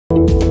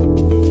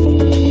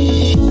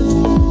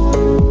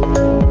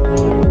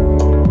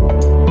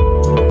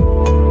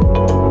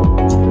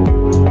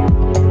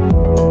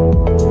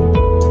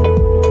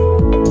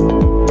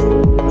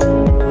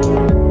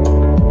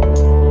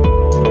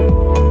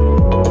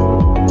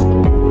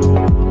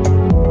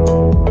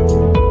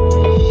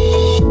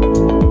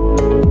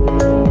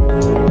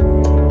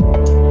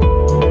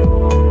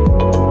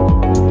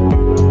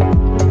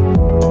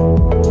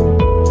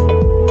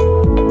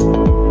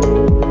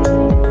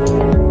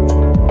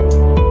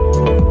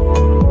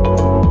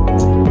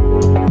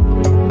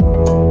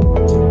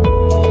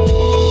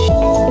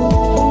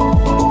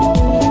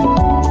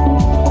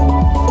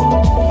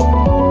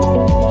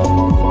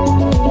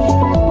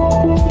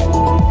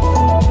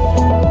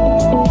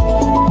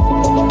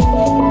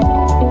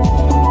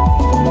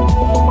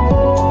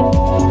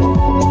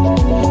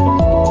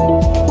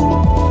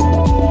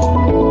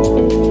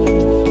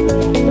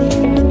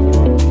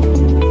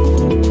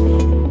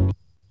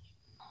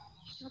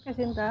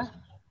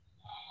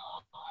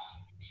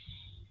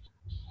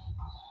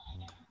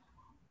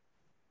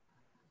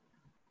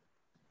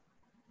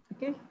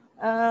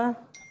Uh,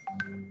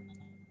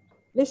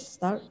 let's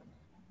start.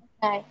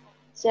 Hi.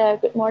 So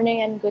good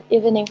morning and good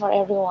evening for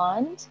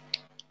everyone.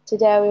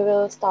 Today we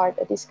will start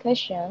a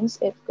discussion.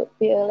 It could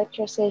be a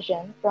lecture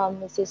session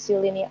from Mrs.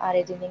 Yulini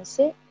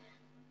Arediningsih.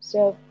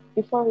 So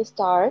before we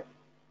start,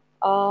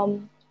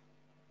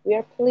 we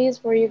are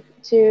pleased for you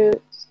to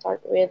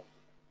start with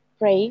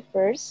pray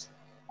first,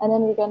 and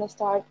then we're gonna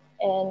start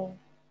in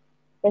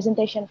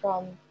presentation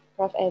from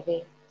Prof.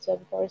 Evie. So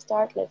before we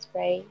start, let's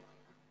pray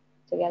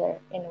together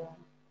in one.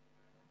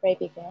 Pray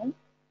begin.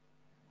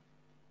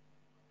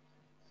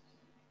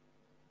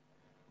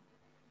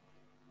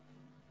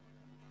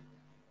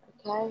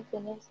 Okay,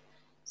 finished.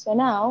 So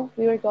now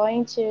we are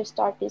going to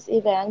start this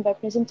event by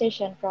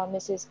presentation from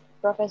Mrs.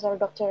 Professor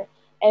Dr.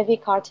 Evie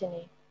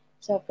Cartini.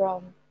 So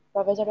from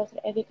Professor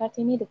Dr. Evie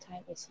Cartini, the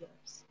time is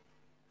yours.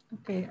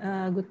 Okay,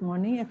 good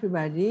morning,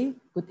 everybody.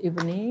 Good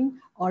evening,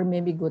 or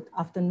maybe good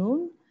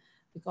afternoon,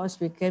 because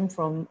we came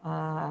from,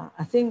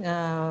 I think,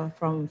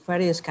 from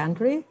various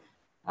countries.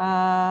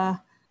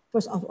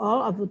 First of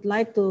all, I would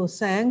like to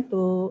thank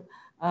to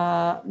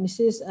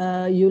Mrs.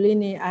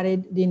 Yulini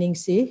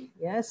Arediningsih.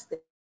 Yes, this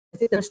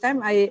is the first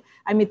time I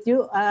meet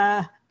you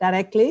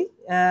directly.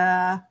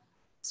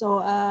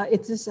 So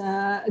it is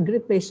a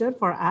great pleasure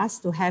for us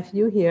to have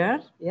you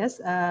here.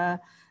 Yes,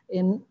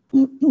 in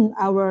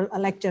our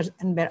lecture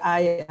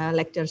NBRI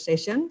lecture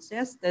sessions.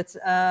 Yes, that's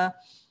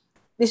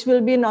this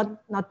will be not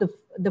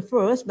the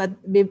first, but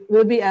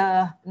will be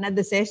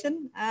another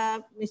session,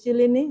 Ms.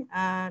 Yulini.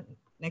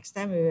 Next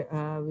time we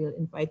will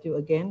invite you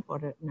again for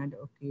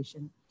another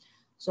occasion.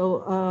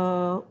 So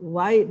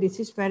why this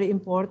is very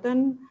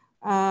important?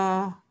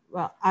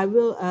 Well, I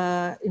will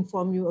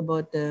inform you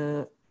about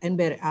the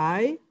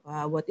NBRI,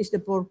 what is the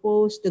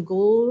purpose, the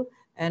goal,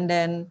 and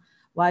then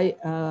why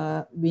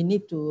we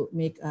need to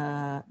make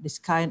this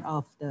kind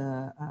of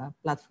the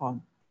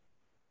platform.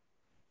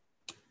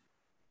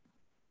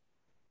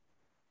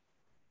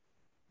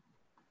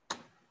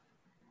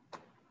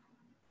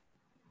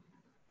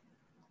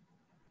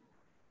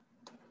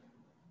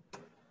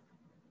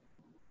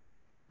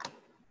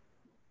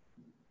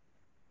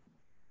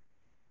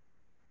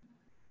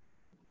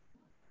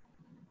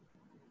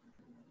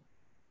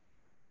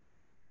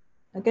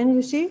 Can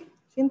you see,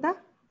 Sinta?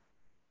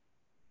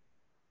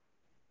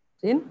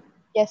 Sin?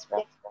 Yes,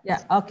 Prof. Yeah,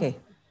 okay.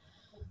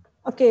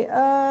 Okay,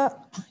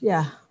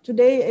 yeah,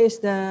 today is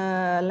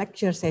the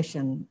lecture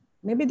session.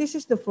 Maybe this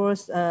is the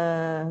first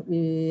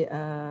we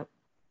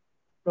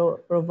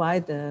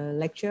provide the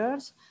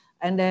lectures,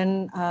 and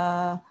then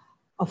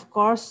of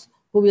course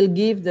who will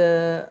give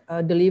the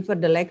deliver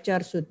the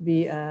lecture should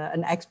be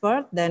an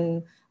expert.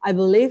 Then I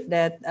believe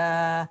that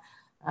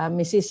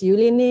Mrs.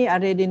 Yulini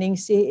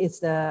Arediningsih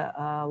is the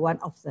one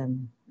of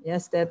them.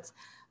 Yes, that's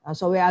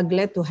so we are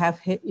glad to have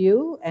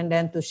you, and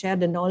then to share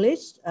the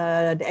knowledge,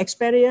 the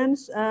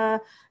experience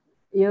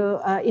you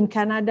in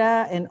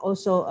Canada, and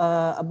also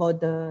about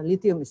the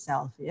lithium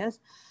itself. Yes.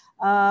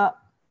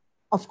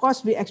 Of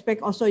course, we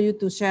expect also you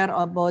to share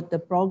about the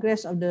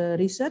progress of the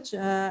research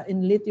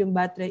in lithium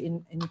battery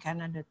in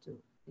Canada too.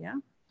 Yeah.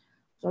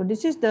 So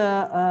this is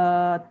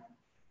the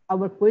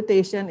our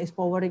quotation is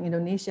powering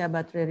Indonesia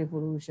battery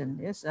revolution.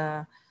 Yes.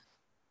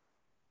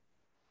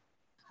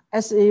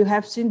 As you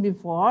have seen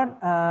before,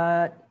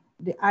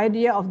 the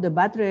idea of the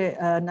battery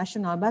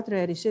National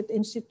Battery Research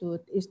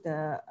Institute is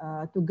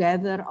to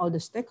gather all the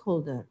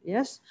stakeholders.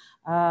 Yes.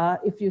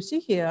 If you see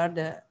here,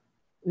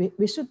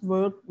 we should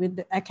work with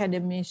the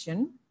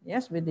academician,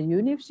 yes, with the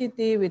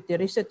university, with the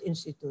research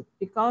institute,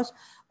 because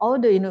all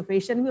the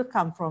innovation will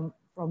come from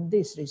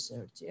this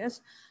research,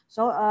 yes.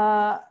 So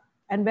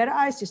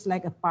NBRI is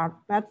like a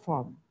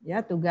platform,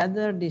 yeah, to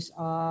gather this,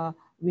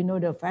 we know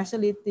the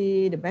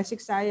facility, the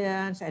basic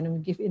science, and we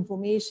give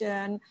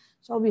information.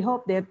 So we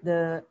hope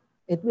that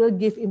it will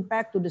give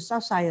impact to the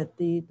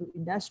society, to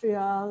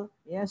industrial,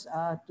 yes,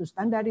 to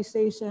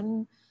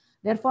standardization.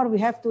 Therefore, we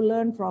have to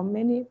learn from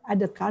many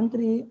other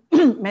countries,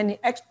 many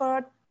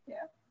experts.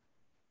 Yeah.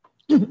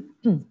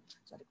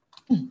 Sorry.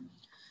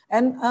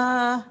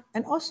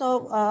 And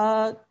also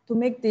to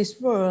make this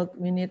work,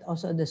 we need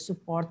also the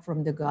support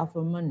from the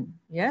government,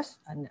 yes,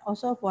 and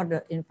also for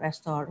the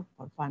investor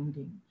for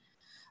funding.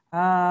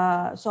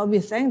 So we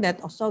think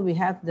that also we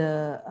have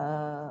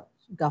the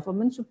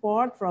government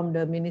support from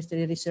the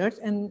Ministry of Research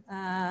and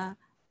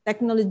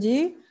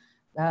Technology.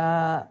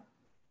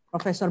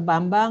 Professor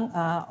Bambang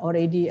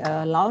already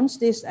launched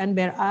this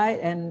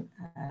NBRI, and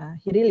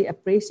he really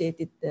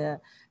appreciated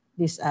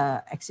this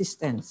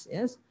existence.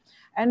 Yes,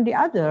 and the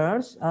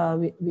others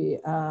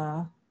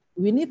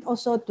we need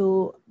also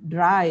to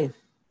drive,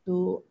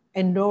 to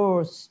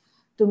endorse,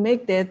 to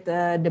make that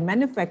the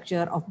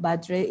manufacture of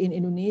battery in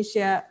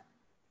Indonesia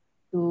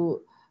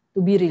to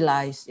be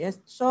realized. Yes,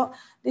 so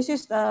this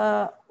is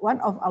one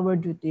of our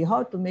duty,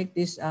 how to make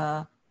this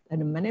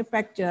the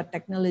manufacture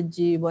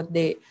technology, what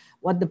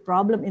the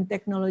problem in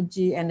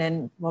technology, and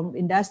then from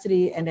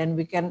industry, and then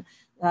we can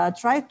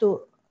try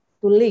to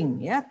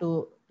link, yeah,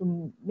 to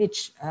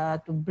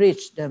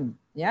bridge them.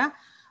 Yeah,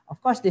 of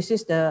course, this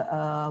is the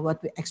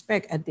what we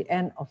expect at the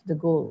end of the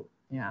goal.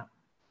 Yeah.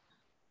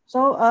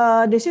 So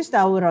this is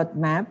our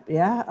roadmap.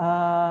 Yeah,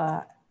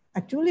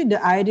 actually the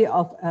idea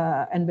of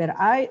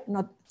NBRI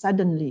not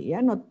suddenly,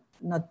 yeah, not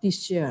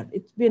this year.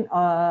 It's been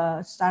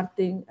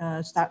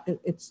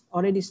it's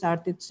already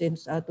started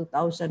since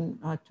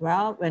 2012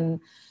 when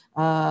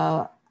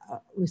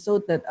we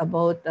thought that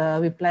about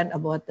we planned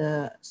about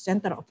the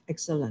Center of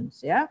Excellence.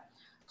 Yeah,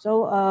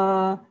 so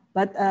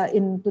but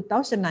in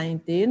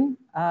 2019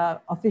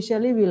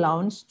 officially we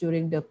launched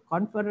during the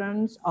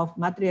conference of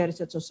Material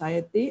Research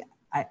Society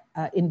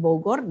in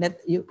Bogor that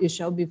you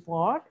showed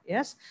before.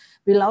 Yes,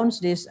 we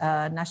launched this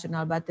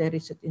National Battery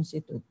Research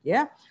Institute.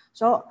 Yeah,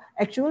 so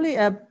actually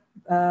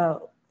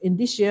in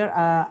this year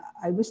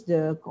I was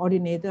the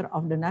coordinator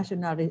of the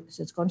National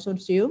Research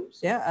Consortium,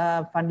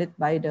 yeah, funded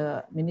by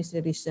the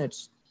Ministry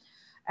Research.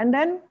 And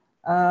then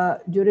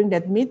during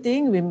that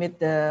meeting we met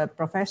the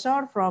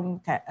professor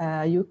from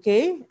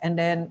UK, and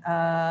then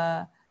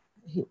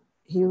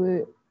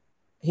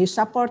he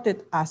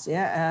supported us,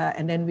 yeah,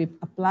 and then we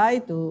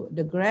applied to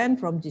the grant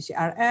from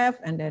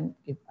GCRF and then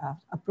give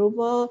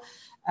approval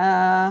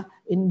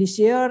in this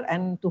year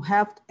and to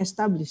help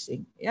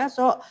establishing, yeah.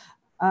 So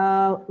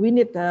we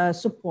need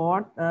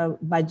support,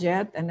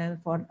 budget, and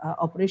then for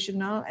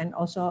operational and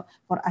also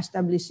for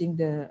establishing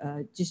the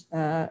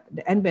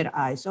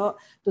NBRI. So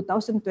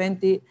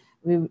 2020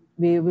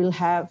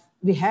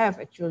 we have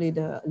actually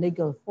the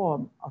legal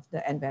form of the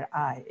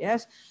NBRI.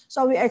 Yes,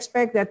 so we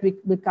expect that we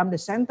become the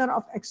center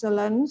of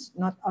excellence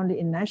not only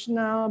in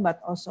national but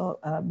also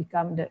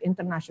become the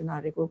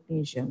international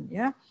recognition.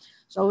 Yeah,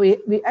 so we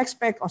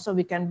expect also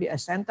we can be a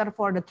center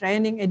for the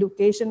training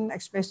education,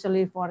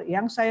 especially for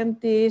young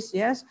scientists.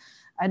 Yes,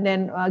 and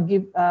then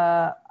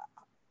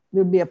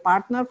will be a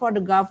partner for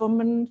the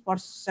government for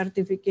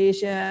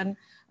certification.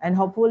 And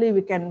hopefully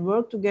we can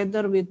work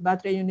together with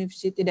battery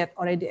university that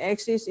already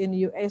exists in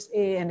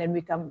USA and then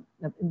become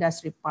the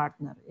industry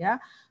partner.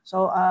 Yeah.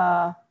 So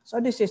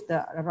so this is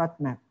the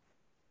roadmap.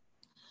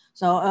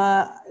 So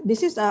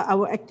this is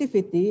our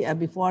activity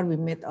before we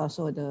met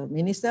also the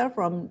minister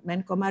from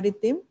Menko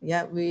Maritim.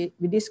 Yeah, we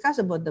discussed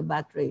about the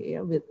battery,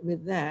 yeah,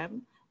 with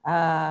them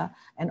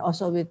and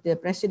also with the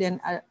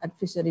President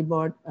Advisory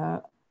Board,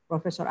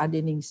 Professor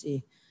Ade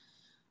Ningsih.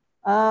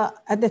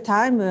 At the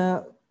time,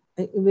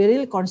 we're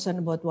really concerned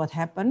about what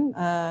happened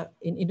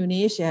in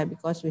Indonesia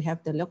because we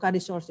have the local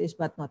resources,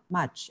 but not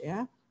much.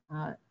 Yeah.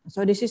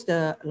 So this is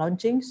the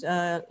launchings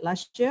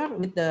last year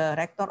with the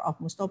rector of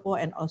Mustopo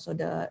and also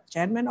the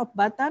chairman of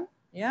Batan.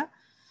 Yeah.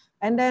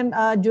 And then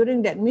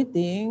during that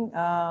meeting,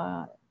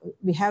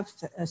 we have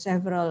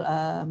several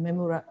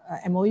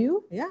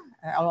MOU, yeah,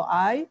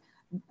 LOI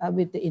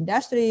with the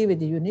industry, with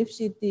the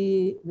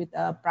university, with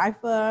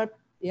private,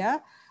 yeah.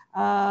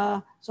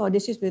 So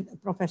this is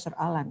with Professor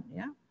Alan,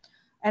 yeah.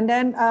 And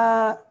then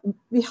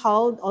we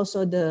hold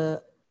also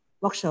the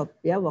workshop,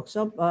 yeah,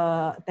 workshop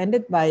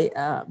attended by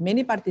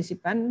many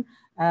participants,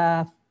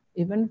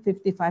 even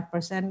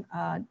 55%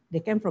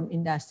 they came from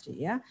industry,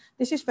 yeah.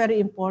 This is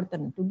very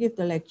important to give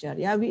the lecture,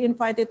 yeah. We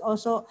invited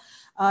also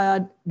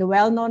the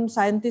well-known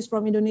scientists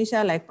from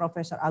Indonesia like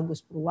Professor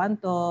Agus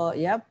Purwanto,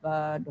 yeah,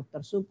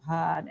 Dr.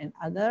 Subhan and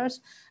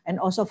others,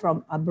 and also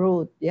from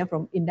abroad, yeah,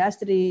 from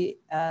industry,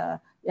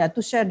 yeah,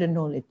 to share the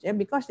knowledge, yeah,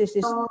 because this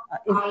is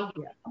yeah.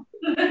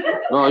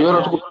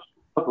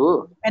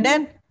 And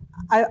then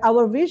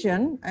our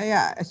vision,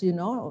 yeah, as you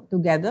know,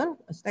 together,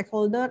 a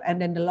stakeholder,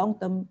 and then the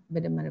long-term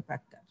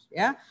manufacturers,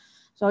 yeah.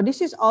 So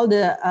this is all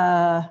the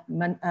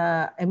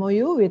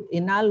MOU with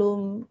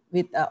Inalum,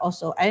 with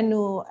also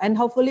ANU, and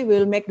hopefully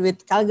we'll make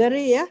with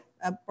Calgary, yeah,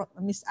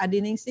 Miss Ade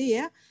Ningsih,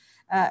 yeah,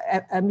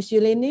 Miss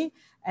Yulini,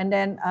 and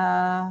then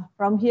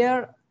from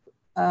here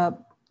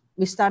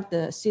we start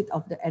the seat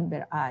of the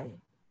NBRI.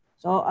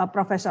 So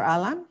Professor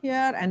Alan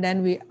here, and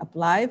then we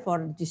apply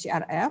for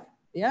GCRF,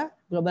 yeah,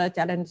 Global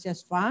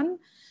Challenges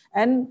Fund.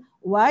 And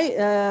why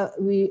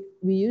we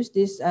use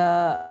this,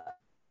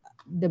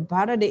 the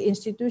Faraday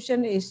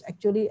Institution is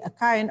actually a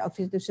kind of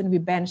institution we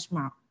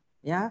benchmark,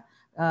 yeah.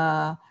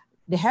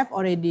 They have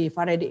already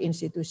Faraday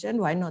Institution,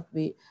 why not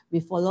we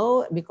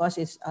follow, because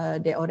it's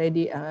they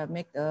already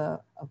make a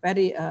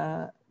very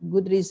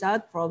good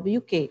result from the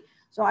UK.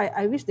 So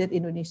I wish that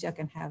Indonesia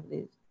can have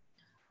this.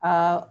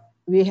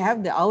 We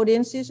have the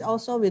audiences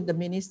also with the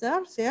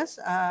ministers, yes,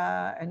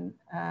 and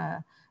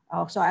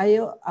so I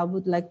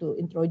would like to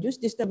introduce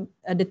this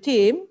the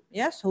team,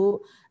 yes, who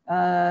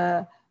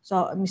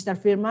so Mr.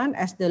 Firman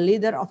as the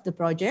leader of the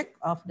project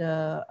of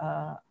the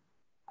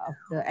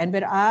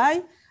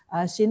NBRI,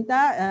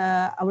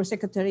 Sinta, our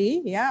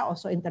secretary, yeah,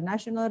 also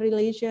international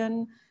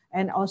relation,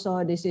 and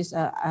also this is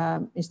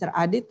Mr.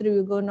 Adit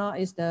Triwigono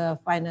is the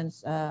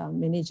finance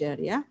manager,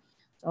 yeah.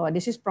 So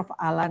this is Prof.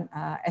 Alan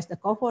as the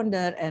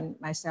co-founder and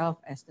myself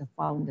as the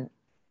founder.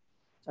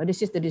 So this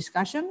is the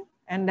discussion,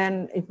 and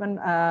then even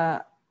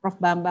Prof.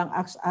 Bambang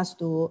asked us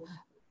to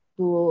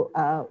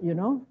you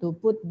know, to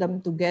put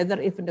them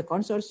together, even the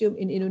consortium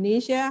in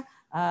Indonesia,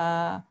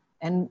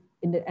 and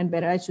in the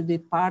NBRI should be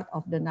part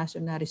of the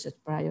national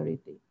research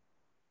priority.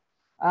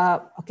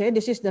 Okay,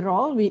 this is the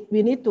role.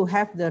 We need to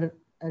have the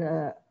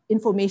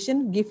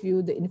information, give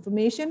you the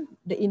information,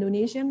 the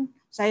Indonesian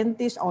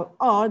scientists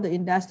or the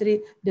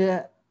industry,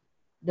 the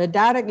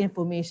direct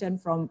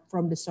information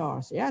from the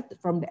source, yeah,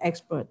 from the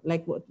expert,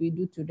 like what we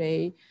do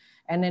today.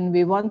 And then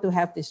we want to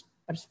have this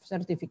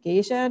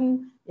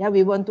certification. Yeah,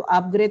 we want to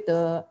upgrade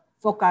the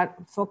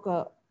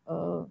focal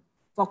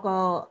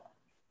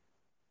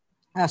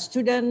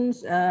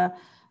students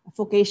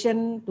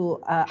vocation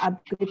to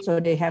upgrade, so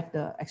they have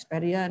the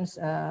experience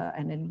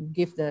and then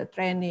give the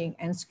training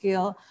and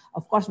skill.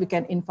 Of course, we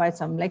can invite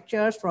some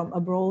lecturers from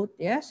abroad,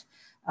 yes.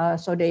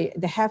 So they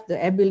have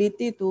the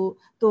ability to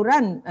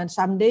run, and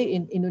someday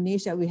in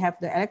Indonesia we have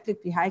the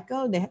electric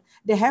vehicle.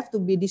 They have to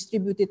be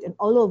distributed in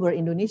all over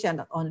Indonesia,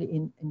 not only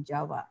in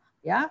Java.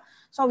 Yeah,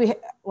 so we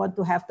want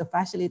to have the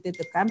facilitate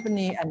the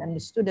company and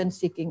the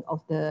students seeking of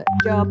the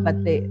job,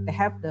 but they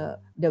have the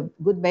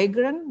good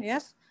background,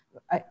 yes,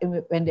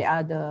 when they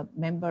are the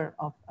member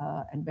of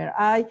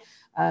NBRI.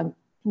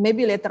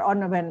 Maybe later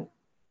on, when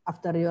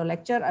after your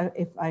lecture,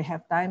 if I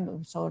have time,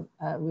 so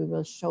we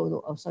will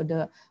show also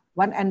the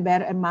one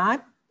NBRI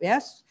map,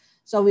 yes.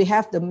 So we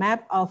have the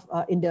map of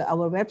in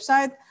our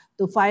website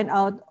to find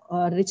out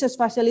research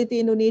facility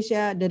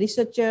Indonesia, the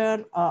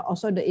researcher,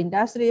 also the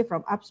industry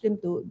from upstream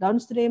to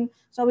downstream.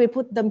 So we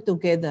put them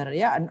together,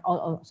 yeah, and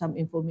all some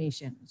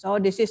information. So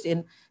this is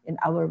in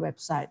our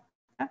website,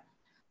 yeah.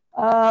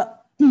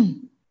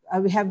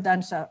 We have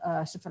done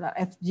several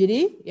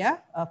FGD, yeah,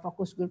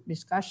 focus group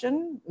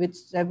discussion with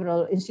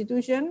several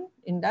institutions,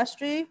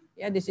 industry.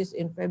 Yeah, this is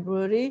in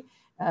February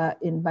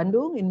in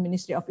Bandung, in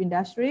Ministry of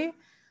Industry.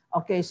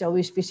 Okay, so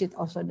we visit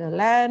also the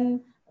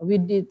land. We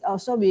did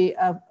also, we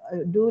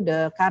do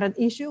the current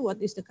issue.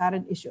 What is the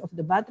current issue of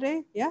the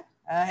battery? Yeah,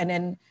 and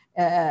then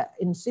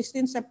in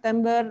 16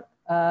 September,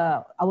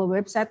 our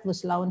website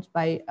was launched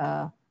by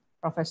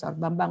Professor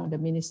Bambang, the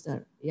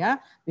minister.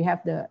 Yeah, we have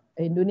the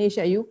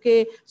Indonesia,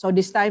 UK. So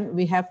this time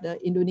we have the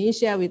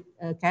Indonesia with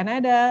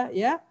Canada.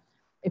 Yeah,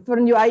 if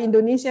you are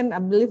Indonesian, I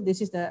believe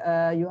this is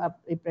the you are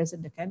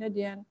represent the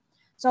Canadian.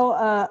 So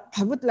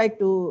I would like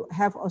to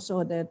have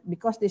also that,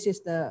 because this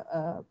is the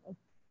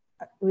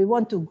we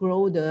want to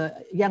grow the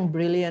young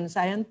brilliant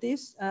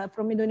scientists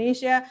from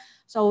Indonesia.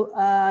 So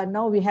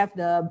now we have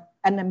the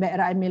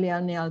NBRI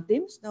millennial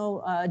teams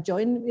now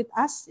join with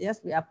us.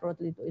 Yes, we are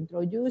proudly to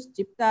introduce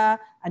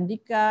Cipta,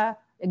 Andika,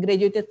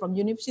 graduated from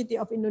University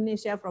of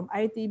Indonesia, from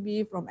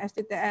ITB, from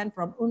STTN,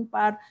 from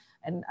Unpar,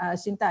 and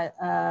Sinta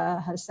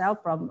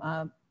herself from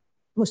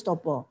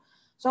Mustopo.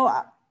 So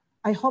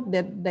I hope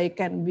that they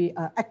can be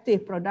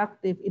active,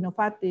 productive,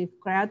 innovative,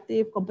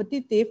 creative,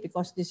 competitive,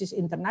 because this is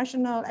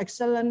international,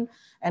 excellent,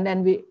 and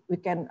then we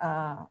can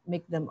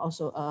make them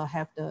also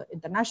have the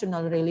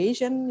international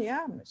relation.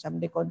 Yeah, some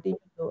they continue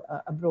to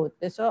abroad.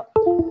 So,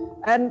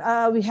 and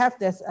we have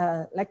this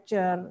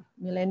lecture,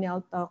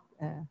 millennial talk,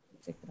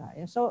 etc.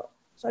 Yeah. So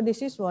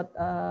this is what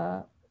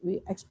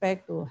we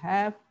expect to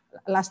have.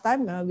 Last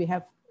time we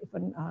have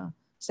even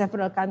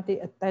several countries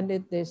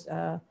attended this.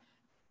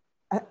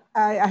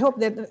 I hope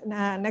that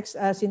next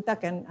Sinta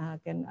can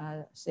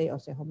say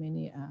also how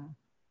many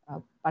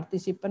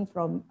participants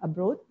from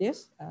abroad,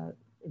 yes,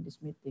 in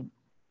this meeting.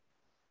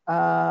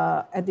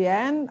 At the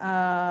end,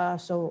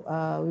 so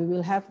we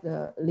will have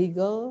the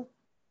legal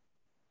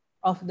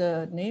of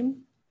the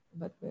name,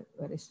 but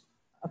where is,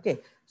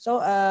 okay. So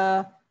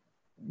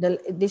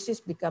this is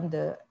become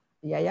the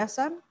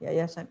yayasan.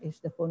 Yayasan is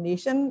the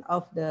foundation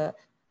of the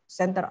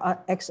Center of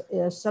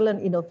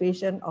Excellent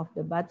Innovation of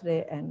the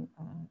Battery and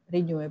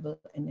Renewable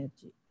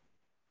Energy.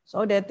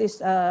 So that is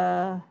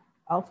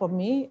all for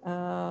me.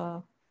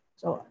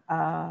 So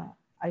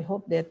I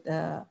hope that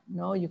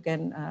now you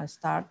can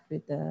start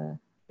with the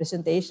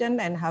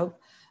presentation and how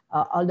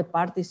all the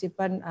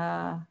participants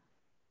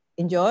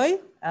enjoy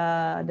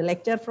the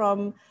lecture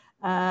from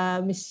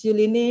Ms.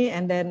 Yulini,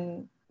 and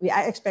then we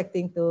are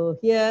expecting to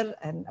hear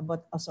and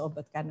also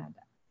about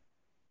Canada.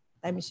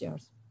 Time is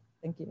yours.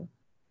 Thank you.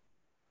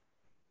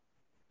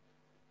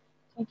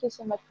 Thank you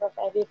so much, Prof.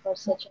 Evie, for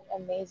such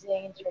an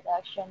amazing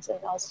introductions and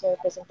also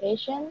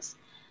presentations.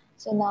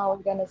 So now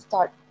we're going to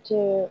start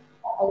to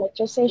a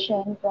lecture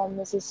session from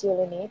Mrs.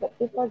 Yulini. But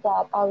before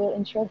that, I will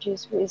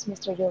introduce who is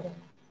Mr.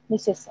 Yulini.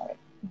 Sorry.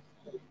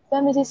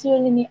 So Mrs.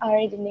 Yulini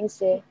Ari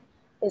Denise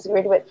is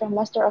graduate from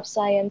Master of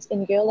Science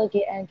in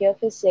Geology and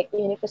Geophysics,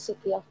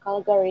 University of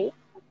Calgary,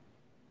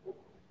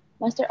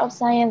 Master of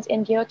Science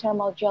in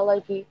Geothermal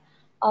Geology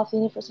of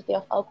University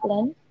of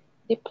Auckland,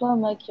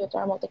 Diploma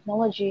Geothermal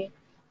Technology,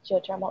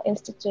 Geothermal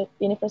Institute,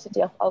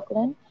 University of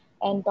Auckland,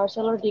 and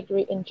Bachelor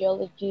degree in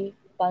Geology,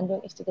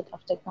 Bandung Institute of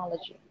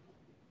Technology.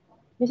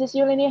 Mrs.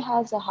 Yulini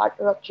has a hard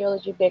rock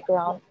geology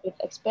background with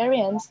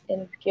experience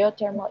in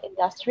geothermal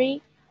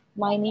industry,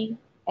 mining,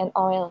 and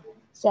oil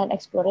sand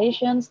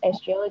explorations as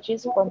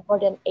geologist for more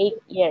than 8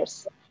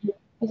 years.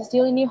 Mrs.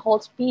 Yulini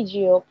holds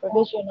PGO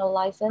provisional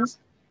license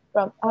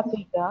from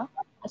APIGA,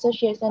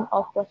 Association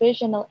of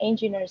Professional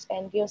Engineers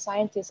and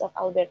Geoscientists of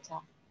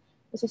Alberta.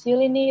 Mrs.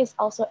 Yulini is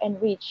also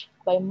enriched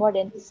by more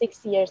than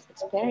 6 years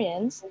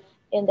experience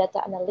in data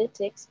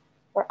analytics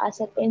for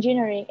asset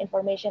engineering,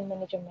 information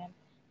management,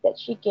 that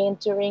she gained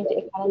during the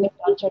economic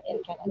downturn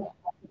in Canada.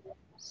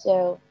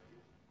 So,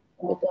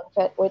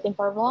 without waiting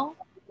for long,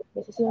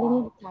 Mrs.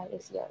 Yulini, the time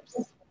is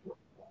yours.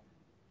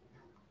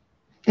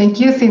 Thank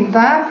you,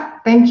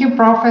 Sinta. Thank you,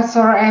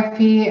 Professor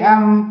Effie.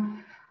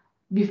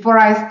 Before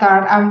I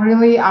start, I'm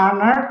really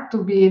honored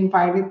to be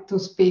invited to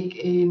speak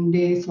in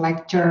this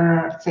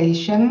lecture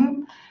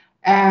session.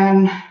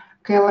 And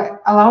okay,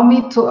 allow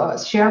me to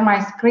share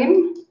my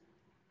screen.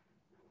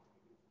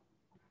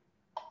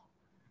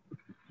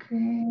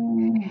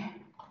 Okay.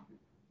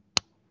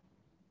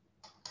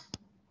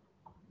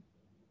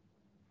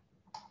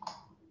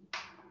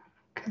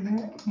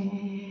 Let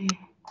me.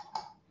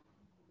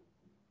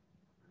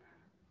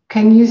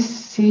 Can you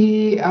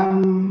see?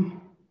 Can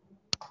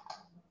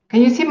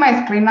you see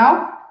my screen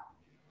now?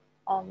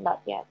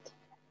 Not yet.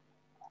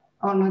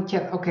 Oh, not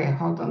yet. Okay,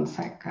 hold on a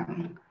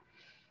second.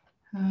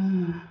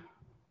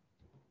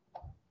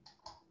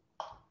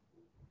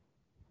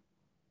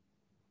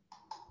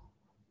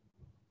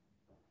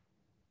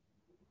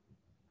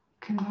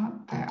 Okay,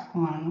 not that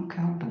one.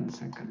 Okay, hold on a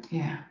second.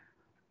 Yeah.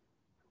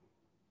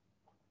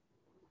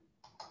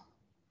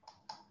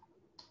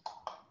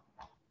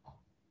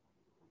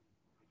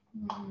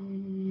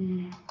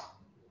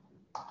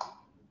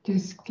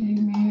 Just give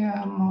me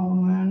a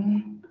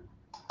moment.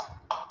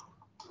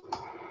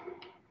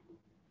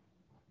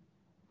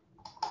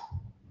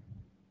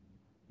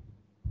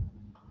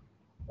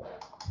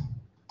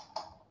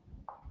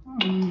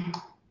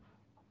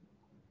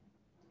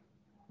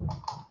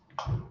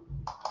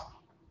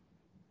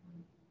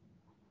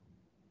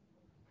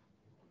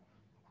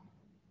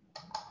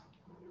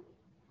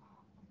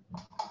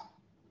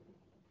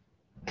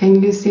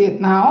 Can you see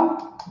it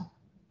now?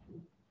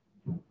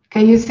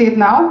 Can you see it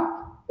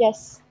now?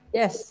 Yes.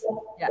 Yes.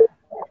 Yeah.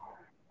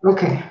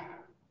 Okay.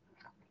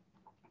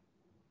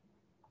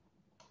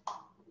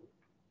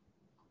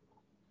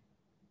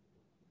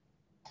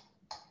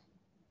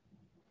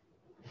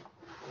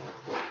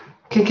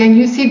 Okay, can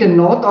you see the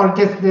note or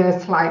just the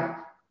slide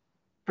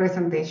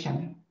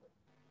presentation?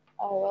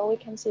 Well, we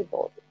can see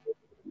both.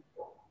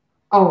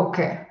 Oh,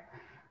 okay.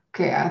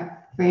 Okay, I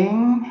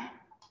think.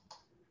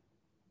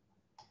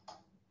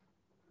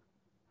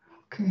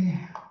 Okay.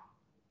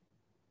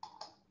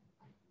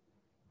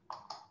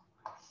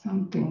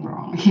 Something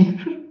wrong here.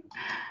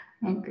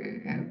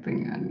 Okay, I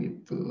think I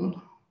need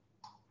to.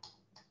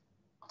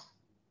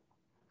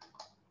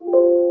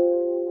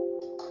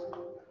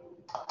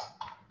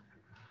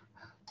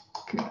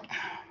 Okay.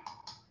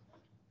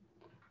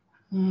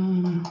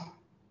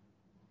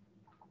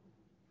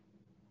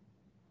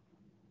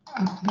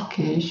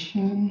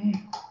 Application.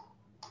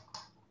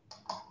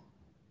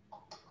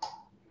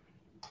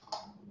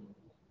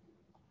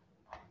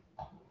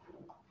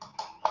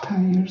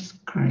 Tire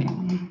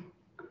screen.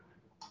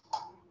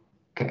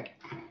 Okay.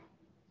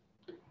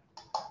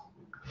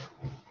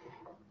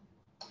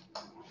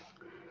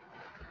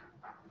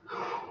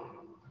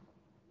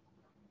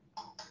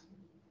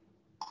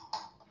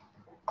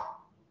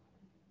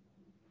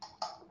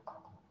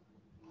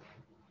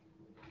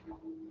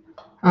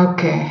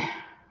 Okay.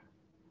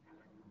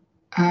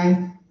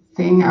 I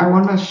think I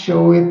want to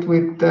show it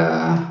with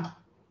the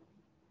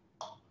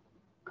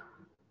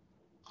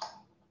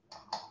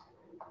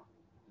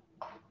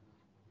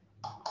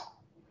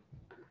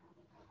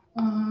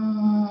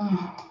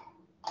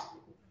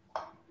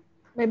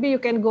Maybe you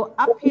can go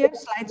up here,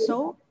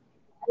 slideshow.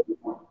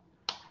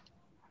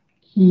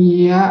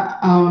 yeah.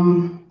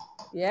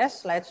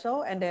 Yes,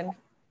 slideshow, and then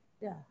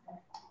yeah,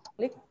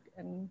 click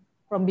and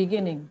from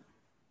beginning.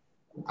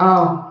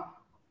 Oh.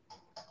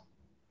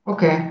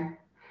 Okay.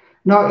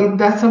 No, it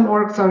doesn't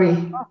work.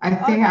 Sorry. I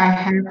think I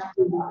have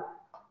to.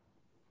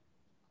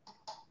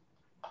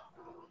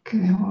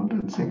 Okay, hold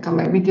on a second.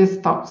 Let me just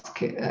stop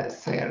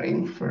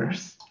sharing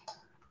first.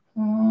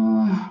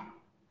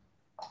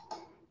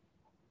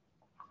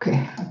 Okay,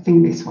 I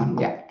think this one,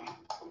 yeah.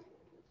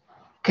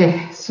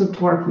 Okay, should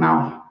work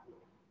now.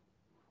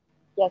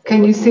 Yes.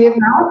 Can you see it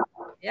now?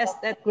 Yes,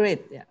 that's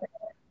great. Yeah.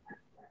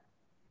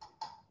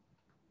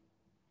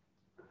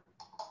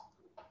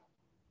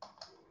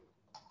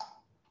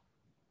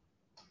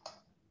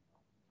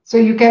 So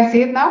you can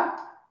see it now?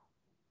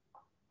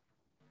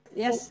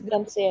 Yes, you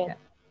can see it.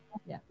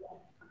 Yeah.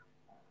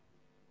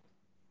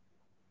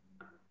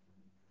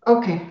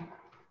 Okay.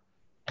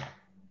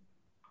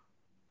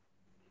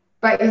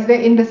 But is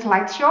it in the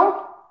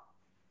slideshow?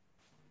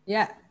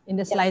 Yeah, in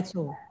the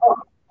slideshow.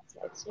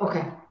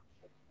 Okay.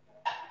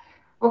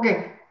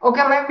 Okay.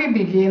 Okay, let me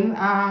begin.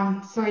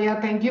 So yeah,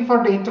 thank you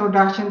for the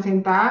introduction,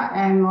 Sinta,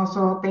 and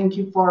also thank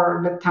you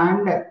for the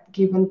time that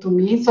given to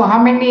me. So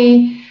how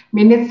many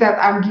minutes that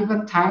I'm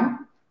given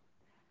time?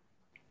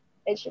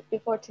 It should be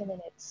 40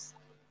 minutes.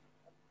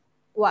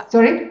 What?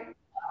 Sorry?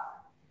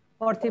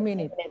 40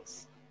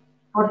 minutes.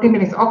 40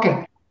 minutes.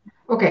 Okay.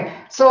 Okay.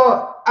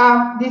 So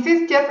this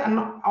is just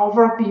an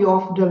overview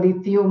of the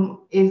lithium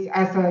is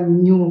as a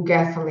new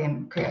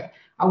gasoline. Okay.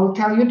 I will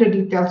tell you the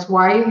details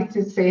why it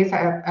says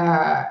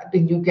the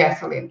new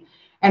gasoline.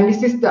 And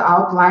this is the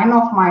outline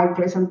of my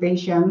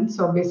presentation.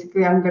 So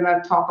basically, I'm going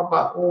to talk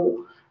about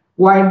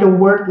why the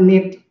world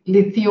needs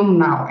lithium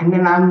now. And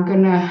then I'm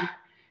gonna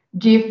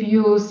give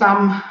you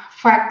some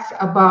facts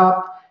about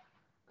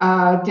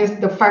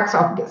just the facts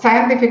of the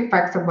scientific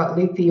facts about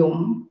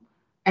lithium,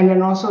 and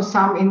then also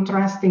some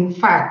interesting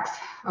facts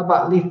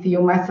about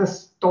lithium as a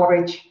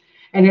storage,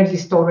 energy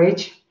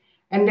storage,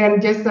 and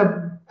then just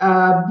a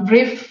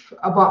brief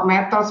about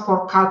metals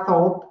for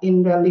cathode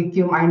in the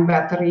lithium-ion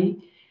battery.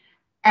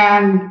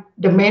 And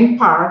the main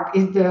part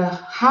is the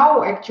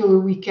how actually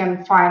we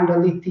can find the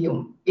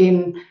lithium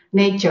in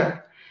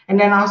nature. And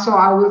then also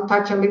I will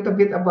touch a little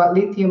bit about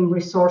lithium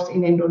resource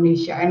in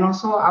Indonesia. And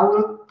also I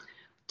will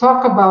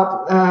talk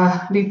about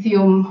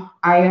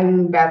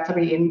lithium-ion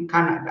battery in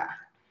Canada.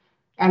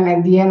 And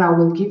at the end, I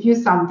will give you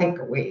some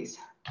takeaways.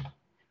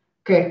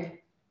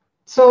 Okay,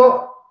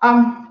 so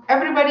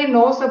everybody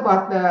knows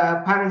about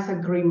the Paris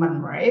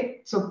Agreement,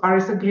 right? So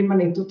Paris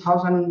Agreement in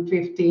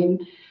 2015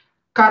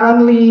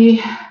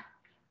 currently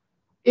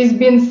is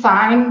been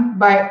signed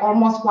by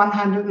almost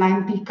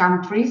 190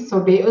 countries. So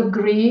they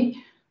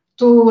agree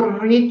to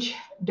reach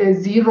the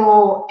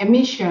zero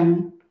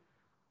emission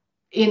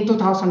in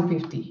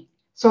 2050.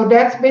 So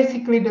that's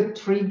basically the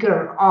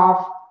trigger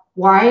of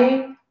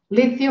why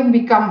lithium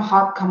become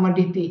hot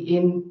commodity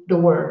in the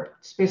world,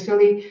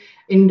 especially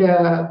in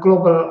the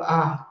global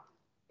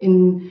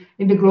in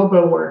the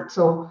global world.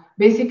 So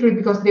basically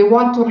because they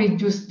want to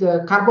reduce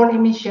the carbon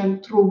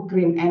emission through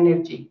green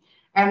energy.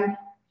 And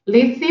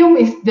lithium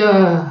is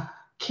the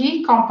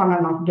key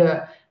component of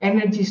the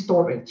energy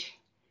storage.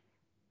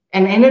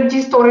 And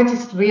energy storage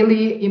is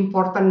really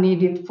important,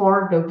 needed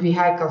for the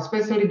vehicle,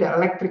 especially the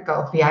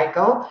electrical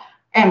vehicle,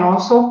 and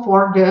also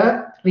for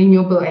the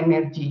renewable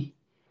energy.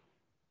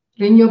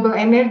 Renewable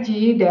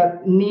energy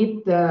that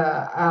need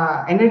the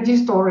energy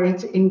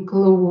storage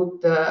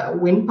include the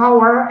wind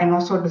power and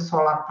also the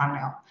solar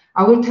panel.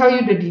 I will tell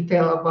you the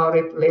detail about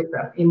it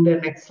later in the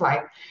next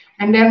slide.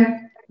 And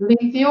then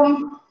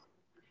lithium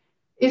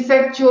is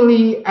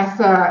actually, as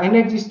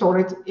energy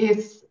storage,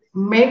 is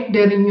make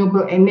the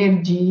renewable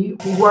energy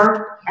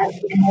work at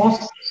the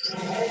most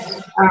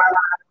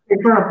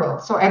favorable,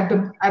 so at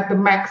the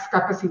max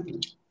capacity.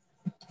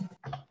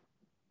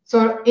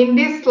 So in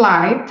this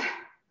slide,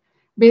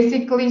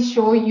 basically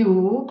show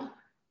you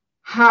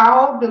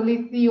how the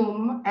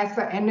lithium as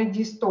an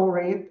energy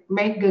storage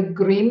make the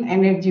green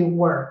energy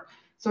work.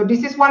 So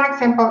this is one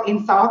example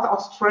in South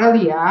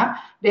Australia.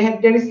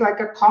 There is like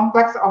a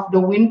complex of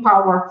the wind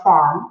power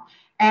farm,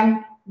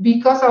 and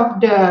because of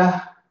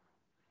the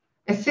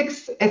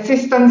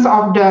existence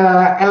of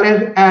the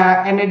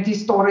energy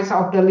storage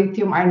of the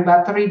lithium-ion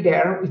battery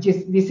there,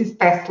 this is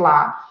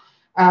Tesla,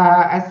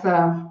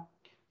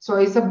 so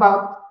it's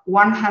about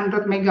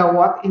 100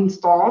 megawatt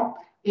installed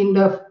in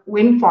the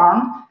wind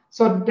farm.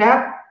 So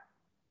that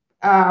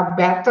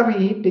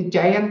battery, the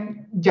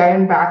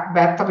giant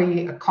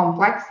battery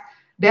complex,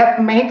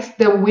 that makes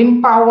the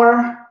wind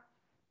power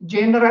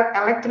generate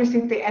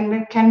electricity and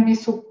it can be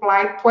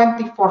supplied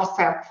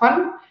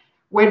 24/7,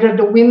 whether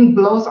the wind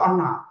blows or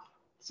not.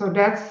 So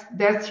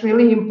that's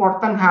really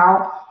important,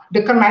 how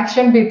the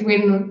connection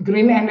between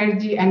green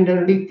energy and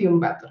the lithium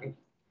battery.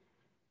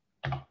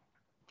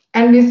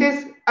 And this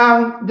is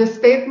the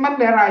statement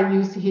that I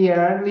use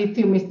here,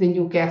 lithium is the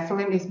new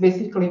gasoline, is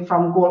basically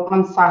from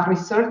Goldman Sachs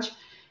research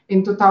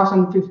in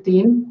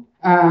 2015.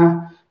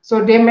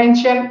 So they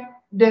mentioned,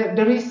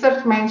 the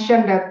research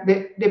mentioned that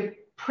they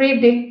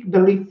predict the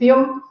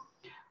lithium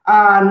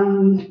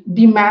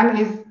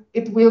demand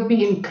it will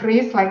be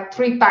increased like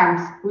 3 times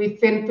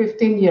within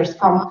 15 years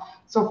from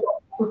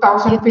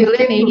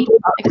 2015 to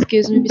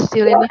excuse me, Ms.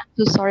 Tileni,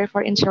 so sorry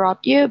for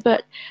interrupt you,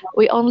 but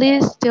we only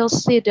still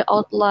see the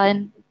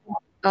outline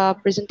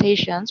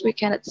presentations. We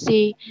cannot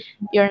see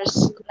your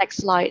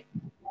next slide.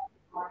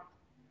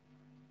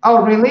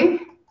 Oh,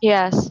 really?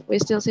 Yes, we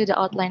still see the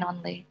outline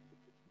only.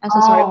 I'm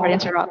so sorry for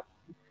interrupt.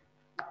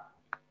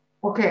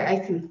 Okay,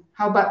 I see.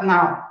 How about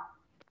now?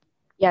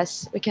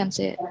 Yes, we can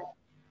see it.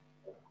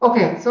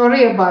 Okay,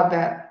 sorry about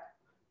that.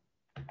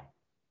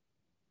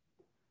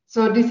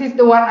 So this is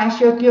the one I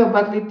showed you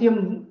about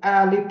lithium,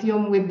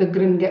 lithium with the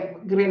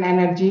green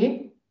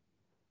energy.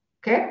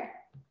 Okay.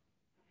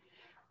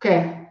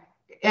 Okay.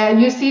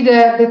 You see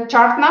the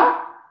chart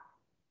now?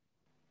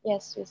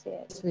 Yes, we see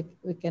it.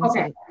 We can see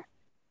it.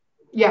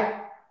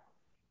 Yeah.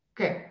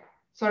 Okay.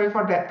 Sorry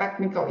for that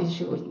technical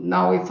issue.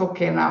 Now it's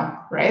okay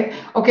now, right?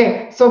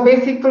 Okay. So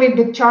basically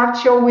the chart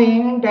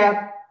showing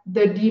that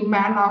the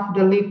demand of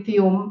the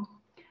lithium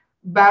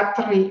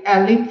battery,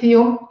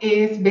 lithium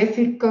is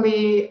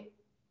basically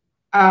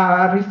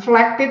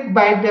reflected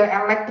by the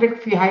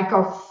electric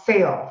vehicle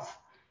sales.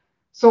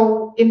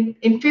 So in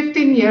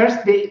 15 years,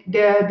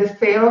 the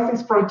sales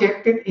is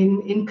projected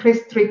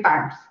increase 3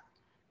 times.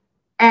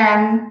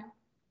 And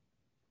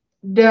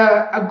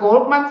the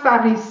Goldman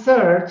Sachs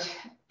research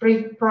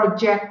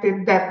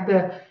projected that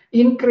the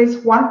increase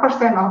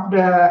 1% of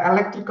the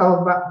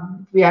electrical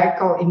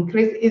vehicle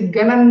increase is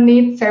gonna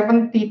need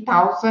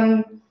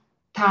 70,000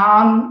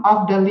 tons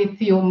of the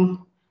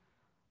lithium.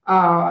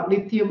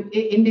 Lithium,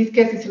 in this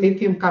case, it's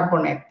lithium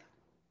carbonate.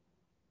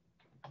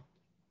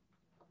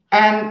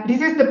 And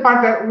this is the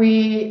part that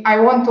I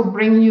want to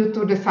bring you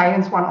to the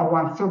Science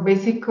 101. So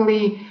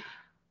basically,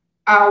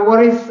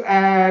 what is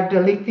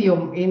the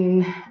lithium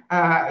in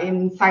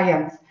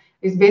science?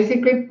 It's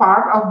basically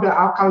part of the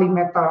alkali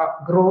metal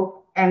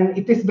group, and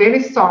it is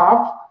very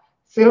soft,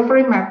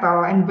 silvery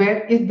metal, and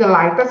is the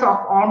lightest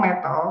of all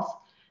metals.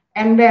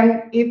 And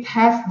then it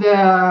has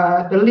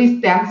the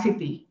least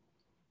density,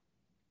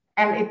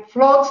 and it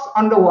floats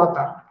on the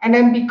water. And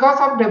then because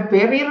of the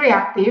very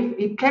reactive,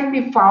 it can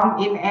be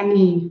found in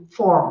any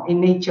form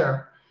in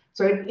nature.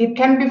 So it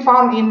can be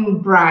found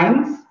in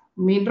brines,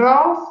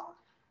 minerals,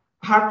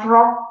 hard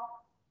rock,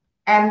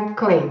 and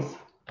clays.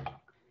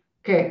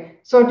 Okay,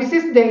 so this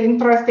is the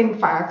interesting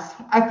facts.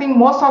 I think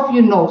most of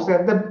you know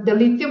that the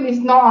lithium is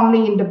not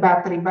only in the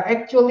battery, but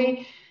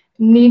actually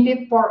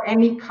needed for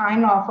any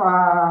kind of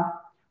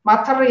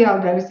material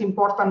that is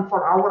important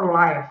for our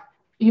life,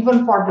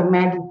 even for the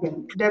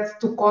medicine. That's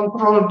to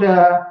control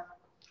the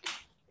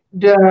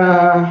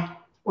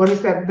what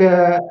is that,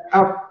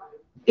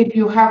 if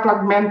you have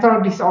like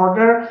mental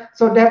disorder.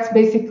 So that's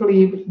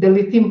basically the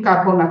lithium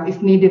carbonate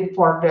is needed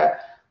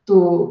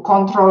to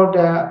control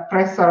the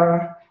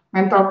pressure,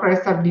 mental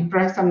pressure,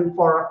 depression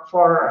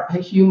for a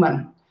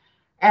human.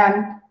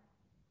 And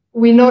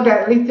we know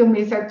that lithium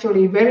is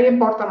actually very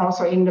important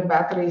also in the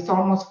battery. It's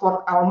almost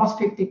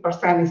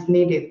 50% is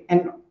needed,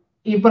 and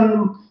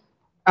even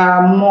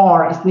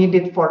more is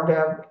needed for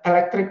the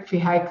electric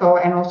vehicle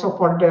and also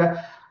for the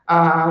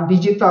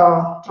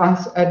digital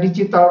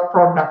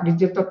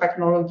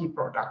technology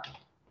product.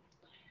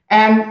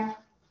 And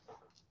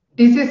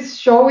this is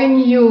showing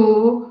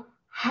you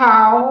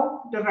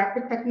how the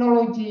rapid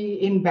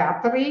technology in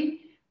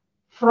battery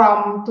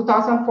from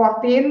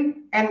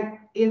 2014, and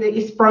it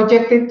is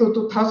projected to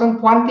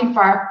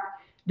 2025,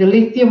 the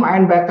lithium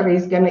ion battery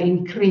is going to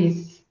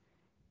increase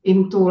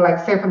into like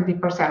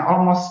 70%,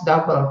 almost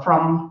double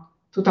from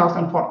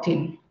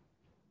 2014.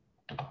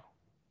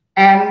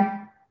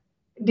 And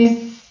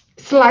this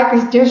slide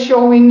is just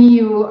showing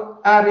you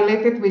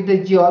related with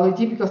the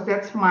geology, because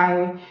that's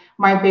my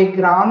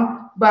background.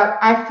 But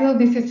I feel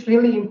this is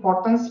really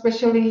important,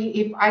 especially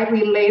if I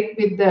relate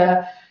with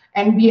the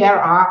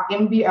NBRI,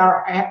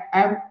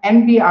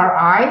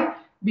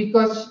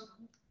 because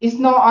it's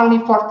not only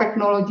for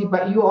technology,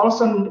 but we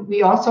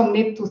also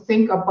need to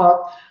think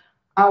about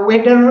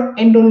whether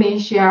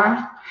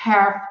Indonesia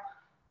have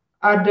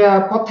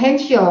the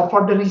potential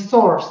for the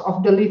resource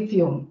of the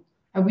lithium.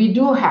 And we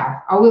do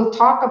have. I will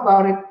talk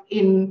about it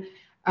in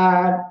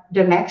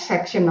the next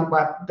section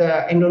about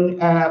the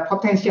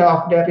potential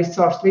of the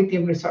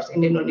lithium resource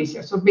in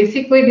Indonesia. So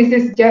basically, this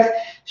is just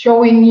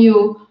showing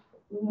you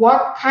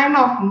what kind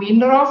of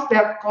minerals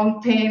that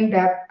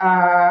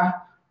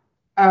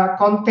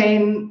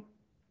contain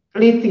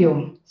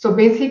lithium. So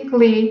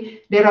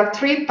basically, there are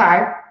 3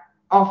 types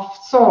of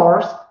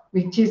source,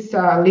 which is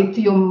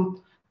lithium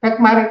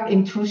pegmatic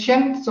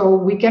intrusion. So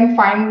we can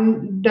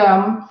find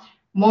them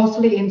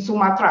mostly in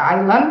Sumatra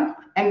Island,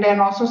 and then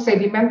also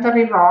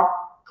sedimentary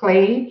rock,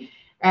 clay,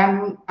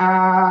 and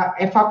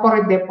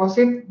evaporate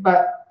deposit,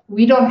 but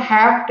we don't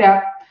have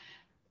that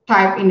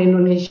type in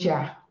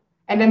Indonesia.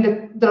 And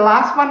then the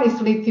last one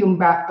is lithium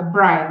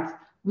brines,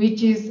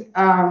 which is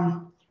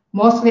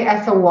mostly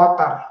as a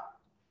water.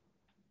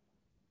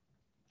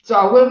 So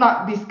I will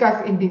not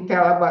discuss in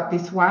detail about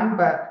this one,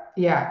 but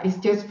yeah, it's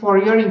just for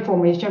your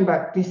information,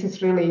 but this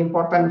is really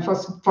important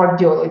for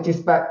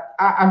geologists, but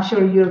I'm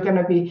sure you're going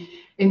to be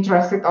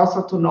interested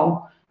also to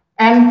know.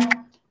 And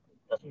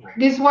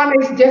this one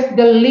is just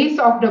the list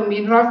of the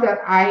minerals that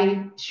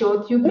I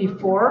showed you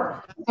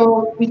before.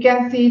 So we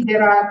can see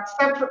there are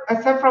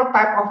several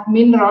types of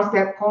minerals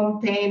that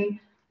contain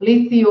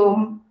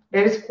lithium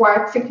that is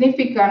quite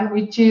significant,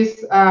 which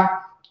is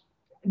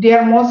they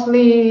are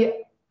mostly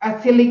a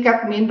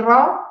silicate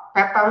mineral,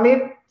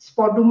 petalite,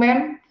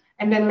 spodumene,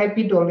 and then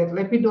lepidolite.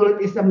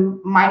 Lepidolite is a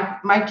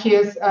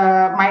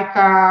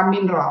mica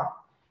mineral.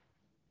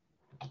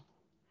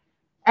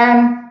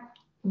 And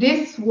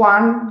this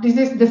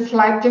is the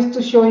slide just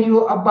to show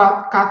you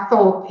about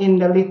cathode in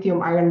the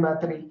lithium ion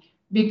battery,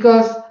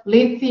 because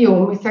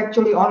lithium is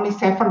actually only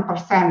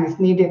 7% is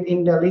needed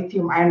in the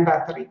lithium ion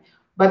battery.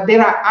 But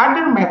there are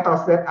other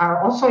metals that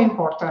are also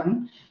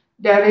important.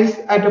 There is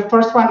the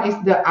first one is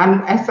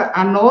as an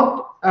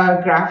anode,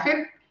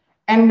 graphite,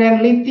 and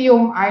then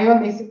lithium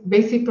ion is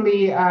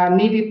basically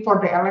needed for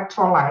the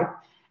electrolyte.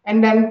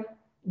 And then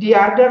the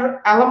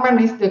other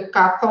element is the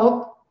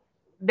cathode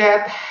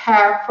that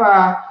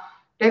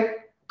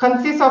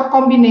consists of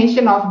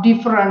combination of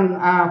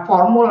different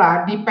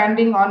formula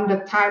depending on the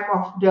type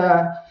of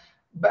the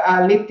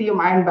lithium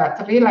ion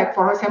battery. Like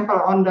for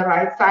example, on the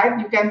right side,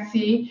 you can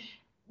see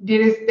there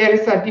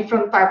is a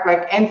different type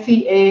like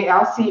NCA,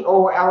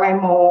 LCO,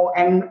 LMO,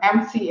 and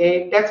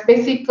MCA. That's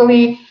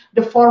basically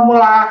the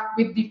formula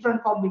with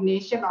different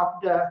combination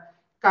of the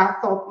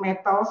cathode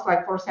metals,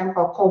 like for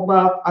example,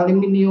 cobalt,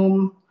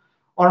 aluminum,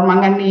 or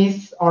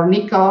manganese, or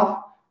nickel.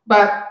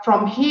 But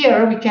from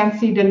here, we can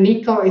see the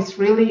nickel is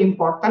really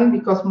important,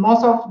 because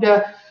most of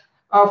the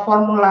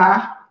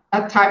formula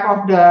type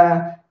of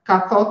the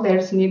cathode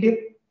there's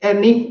needed,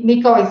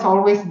 nickel is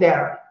always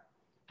there.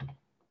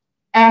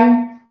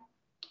 And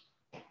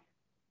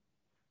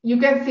you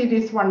can see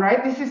this one,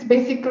 right? This is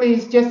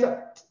basically just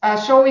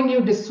showing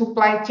you the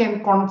supply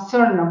chain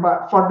concern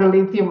for the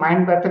lithium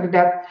ion battery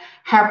that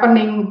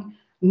happening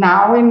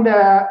now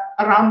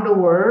around the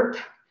world.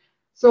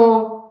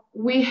 So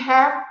we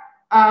have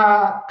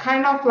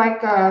kind of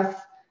like a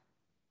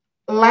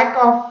lack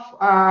of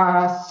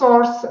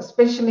source,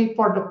 especially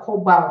for the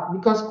cobalt,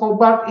 because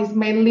cobalt is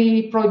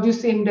mainly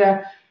produced in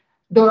the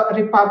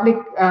Republic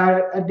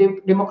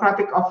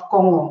Democratic of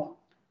Congo.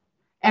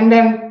 And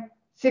then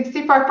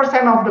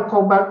 65% of the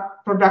cobalt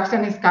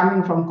production is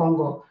coming from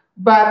Congo.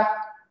 But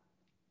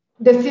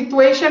the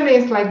situation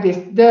is like this: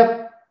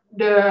 the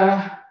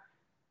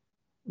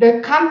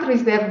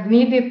countries that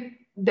need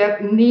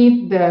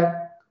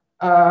the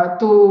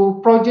to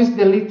produce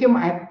the lithium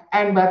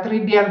ion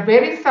battery, they are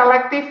very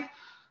selective,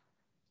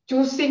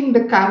 choosing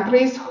the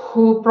countries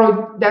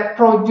that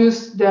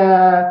produce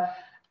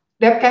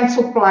that can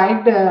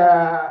supply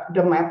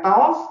the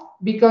metals,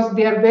 because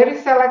they are very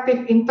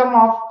selective in terms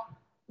of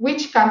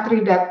which country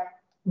that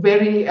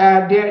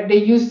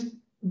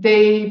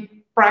they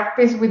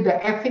practice with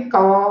the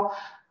ethical,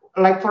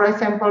 like for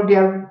example,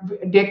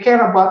 they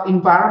care about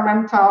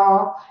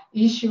environmental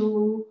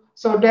issue.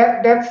 So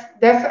that's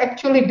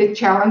actually the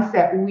challenge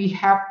that we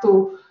have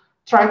to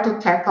try to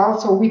tackle.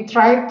 So we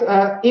try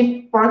to,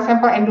 if for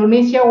example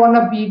Indonesia want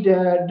to be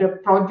the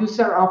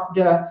producer of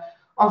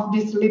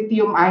this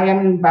lithium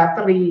ion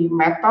battery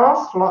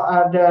metals,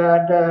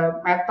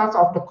 the metals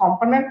of the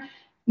component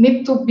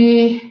need to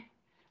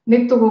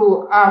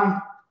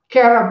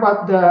care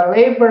about the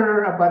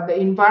labor, about the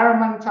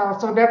environmental,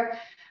 so that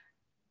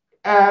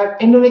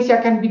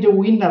Indonesia can be the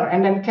winner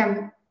and then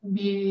can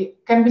be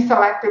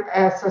selected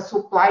as a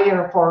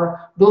supplier for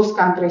those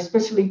countries,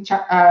 especially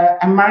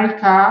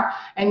America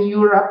and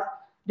Europe.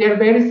 They're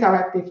very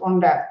selective on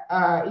that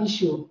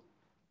issue.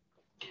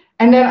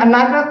 And then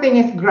another thing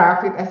is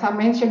graphite. As I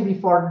mentioned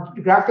before,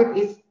 graphite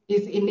is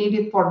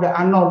needed for the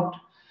anode,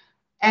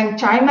 and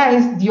China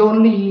is the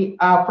only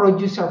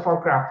producer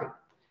for graphite.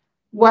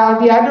 While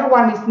the other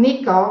one is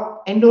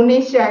nickel,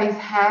 Indonesia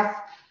has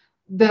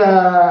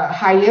the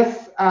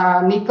highest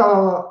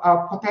nickel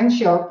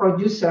potential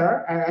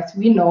producer, as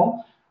we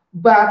know.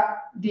 But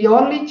the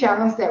only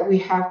challenge that we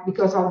have,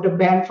 because of the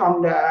ban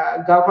from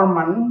the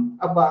government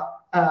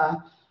about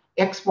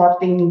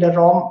exporting the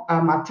raw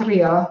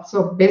material,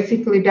 so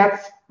basically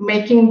that's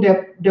making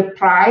the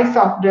price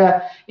of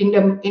in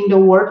the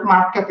world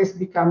market is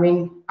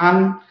becoming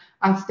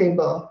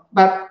unstable.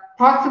 But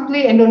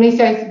possibly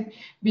Indonesia is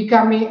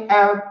becoming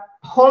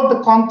hold the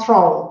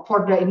control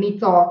for the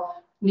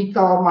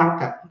nickel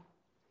market.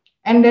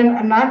 And then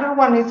another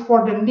one is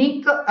for the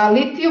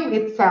lithium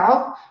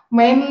itself,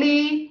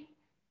 mainly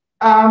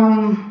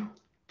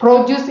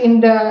produced in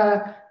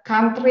the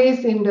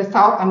countries in the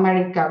South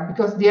America,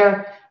 because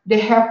they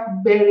have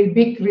very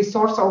big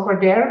resource over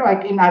there,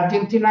 like in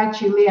Argentina,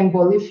 Chile, and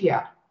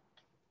Bolivia.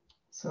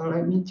 So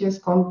let me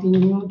just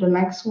continue the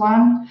next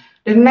one.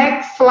 The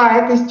next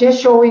slide is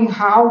just showing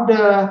how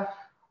the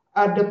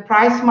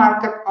price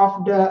market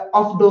of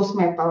those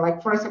metals,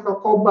 like for example,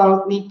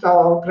 cobalt,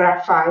 nickel,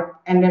 graphite,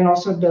 and then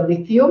also the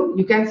lithium.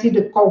 You can see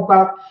the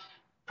cobalt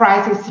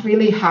price is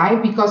really high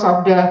because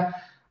of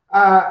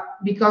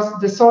because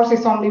the source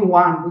is only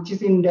one, which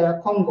is in the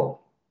Congo.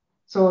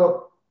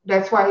 So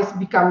that's why it's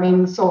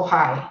becoming so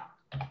high.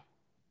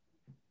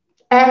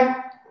 And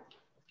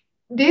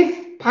this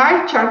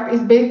pie chart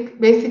is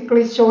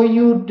basically show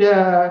you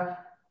the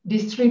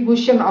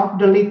distribution of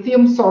the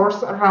lithium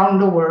source around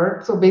the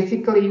world. So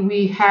basically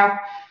we have,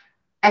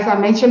 as I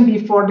mentioned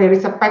before, there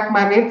is a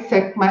pegmatite,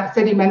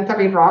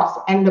 sedimentary rocks,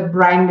 and the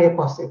brine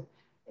deposit.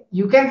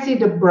 You can see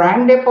the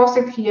brine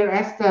deposit here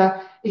as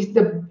the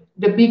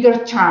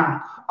bigger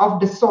chunk of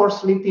the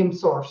source, lithium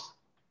source.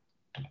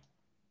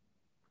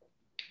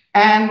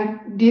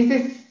 And this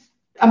is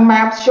a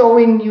map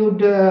showing you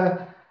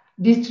the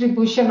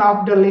distribution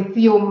of the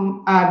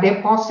lithium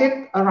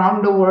deposit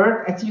around the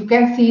world. As you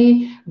can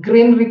see,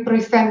 green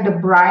represent the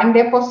brine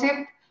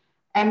deposit,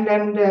 and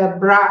then the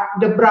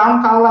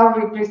brown color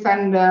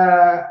represent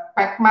the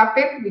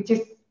pegmatite, which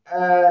is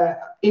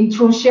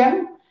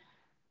intrusion,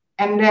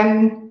 and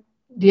then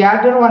the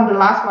other one, the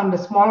last one, the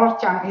smaller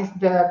chunk, is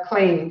the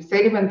clay,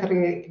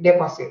 sedimentary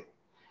deposit.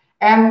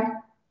 And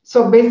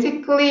so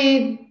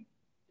basically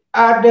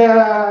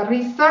the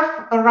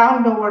reserve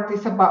around the world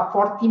is about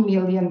 40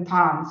 million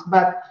tons,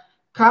 but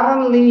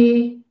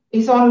currently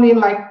it's only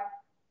like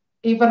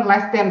even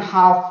less than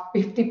half,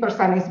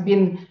 50% has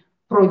been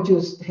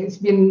produced, has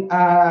been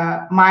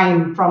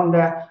mined from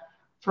the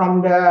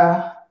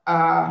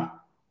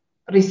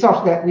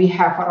resource that we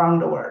have around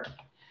the world.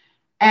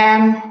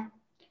 And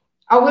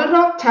I will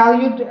not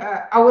tell you,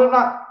 I will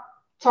not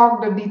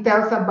talk the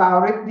details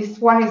about it. This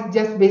one is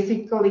just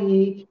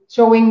basically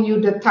showing you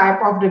the type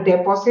of the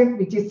deposit,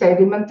 which is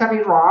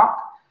sedimentary rock,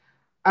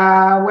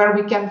 where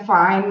we can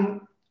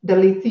find the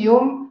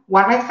lithium.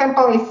 One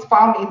example is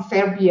found in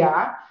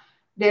Serbia.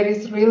 There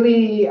is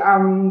really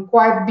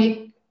quite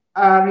big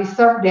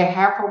reserve they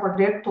have over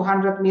there,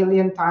 200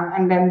 million ton,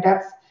 and then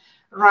that's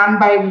run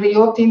by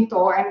Rio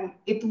Tinto, and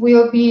it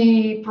will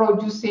be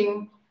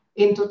producing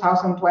in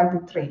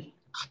 2023.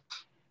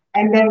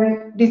 And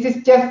then this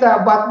is just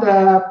about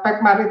the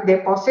pegmatic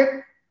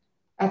deposit.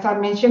 As I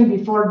mentioned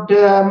before,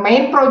 the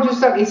main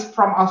producer is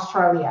from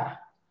Australia.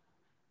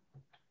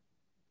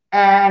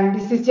 And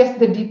this is just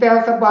the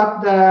details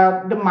about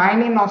the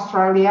mine in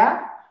Australia.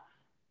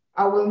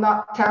 I will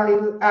not tell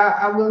you,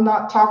 I will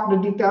not talk the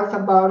details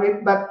about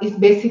it, but it's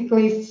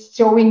basically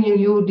showing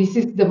you this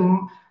is the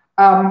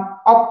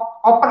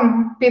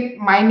open pit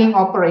mining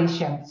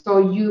operation. So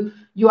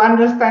you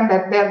understand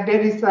that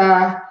there is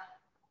a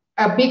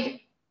big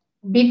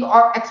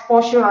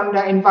exposure on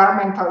the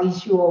environmental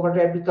issue over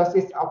there because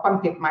it's open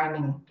pit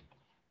mining.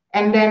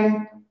 And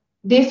then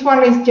this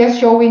one is just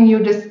showing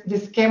you the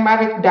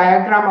schematic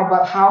diagram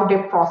about how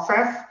they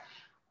process,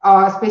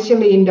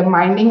 especially in the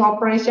mining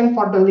operation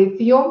for the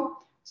lithium.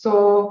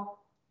 So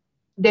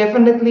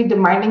definitely the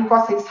mining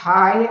cost is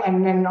high,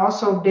 and then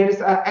also there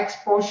is an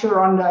exposure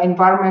on the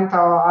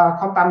environmental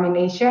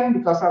contamination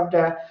because of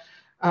the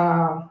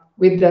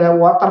with the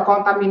water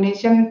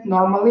contamination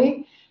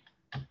normally.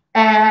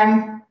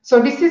 And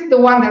so this is the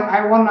one that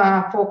I want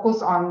to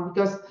focus on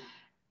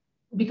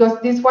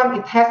because this one,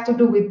 it has to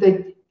do with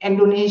the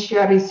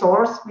Indonesia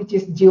resource, which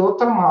is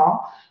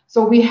geothermal.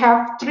 So we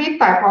have three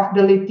types of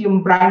the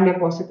lithium brine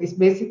deposit. It's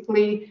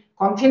basically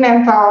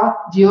continental,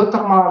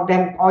 geothermal,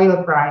 then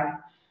oil brine.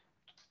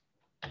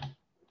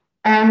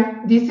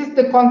 And this is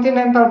the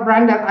continental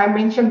brine that I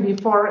mentioned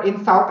before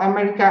in South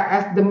America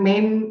as the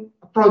main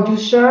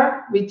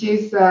producer, which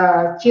is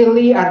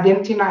Chile,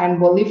 Argentina, and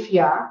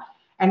Bolivia.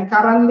 And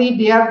currently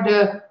they are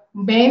the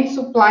main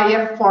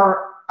supplier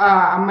for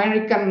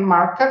American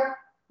market,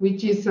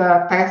 which is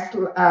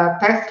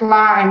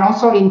Tesla, and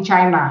also in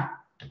China.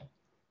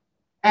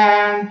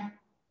 And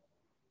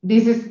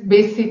this is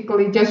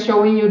basically just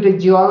showing you the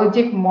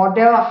geologic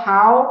model,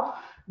 how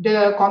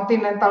the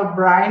continental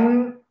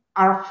brine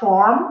are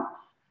formed.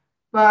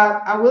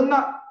 But I will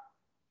not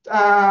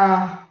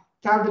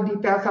tell the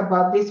details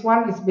about this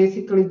one. It's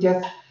basically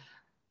just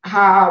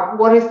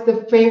what is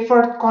the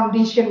favored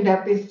condition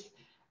that is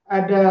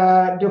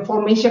the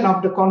formation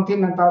of the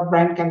continental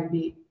brine can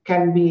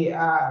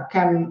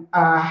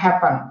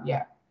happen.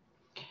 Yeah.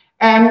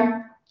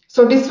 And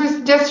so this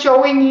was just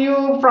showing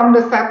you from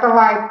the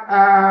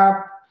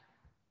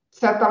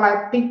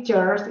satellite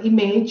pictures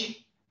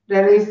image.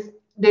 There is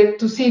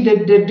to see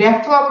the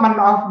development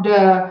of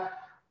the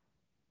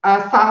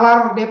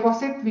Salar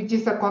deposit, which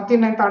is a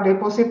continental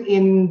deposit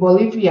in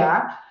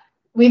Bolivia.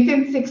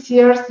 Within 6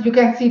 years, you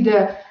can see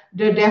the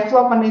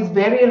development is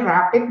very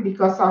rapid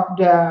because of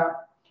the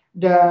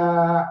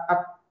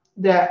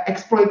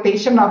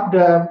exploitation of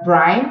the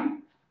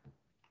brine.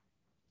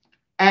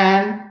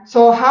 And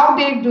so how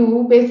they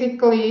do,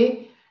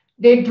 basically,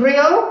 they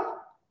drill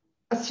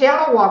a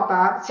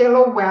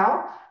shallow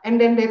well, and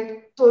then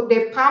they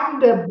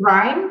pump the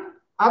brine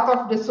out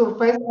of the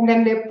surface, and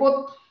then they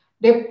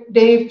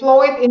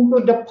flow it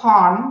into the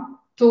pond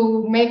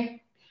to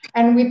make,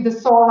 and with the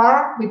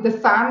solar, with the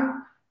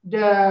sun,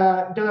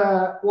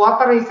 the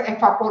water is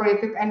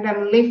evaporated and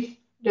then leave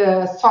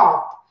the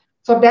salt.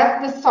 So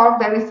that's the salt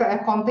that is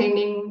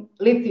containing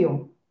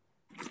lithium.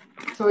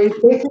 So it's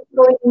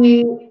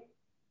basically,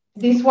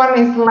 this one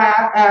is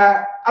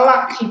a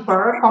lot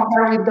cheaper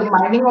compared with the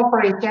mining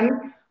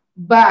operation,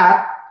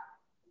 but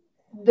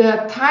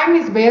the time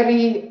is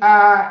very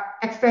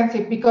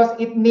extensive because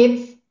it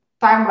needs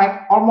time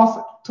like almost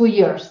 2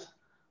 years,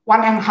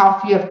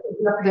 1.5 years to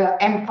get the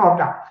end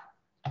product.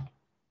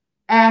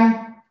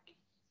 And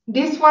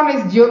this one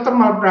is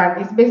geothermal brine.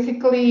 It's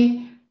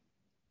basically,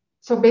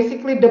 so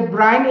basically the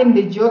brine in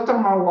the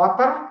geothermal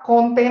water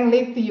contain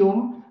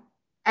lithium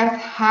as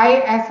high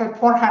as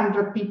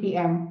 400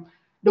 ppm.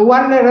 The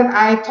one that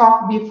I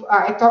talk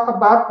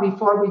about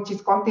before, which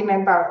is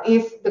continental,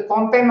 is the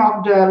content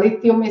of the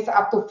lithium is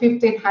up to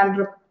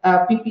 1500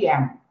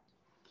 ppm.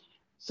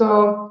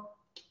 So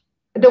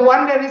the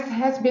one that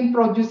has been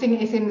producing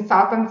is in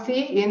Salton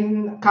Sea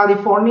in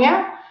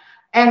California,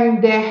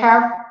 and they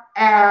have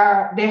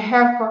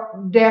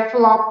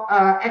developed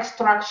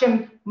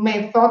extraction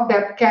method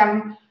that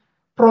can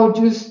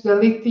produce the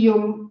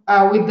lithium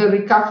with the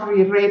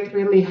recovery rate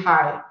really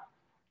high.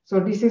 So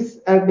this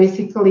is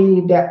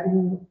basically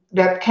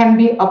that can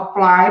be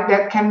applied,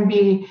 that can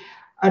be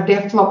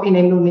developed in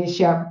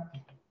Indonesia,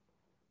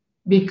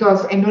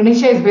 because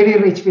Indonesia is very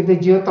rich with the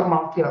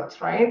geothermal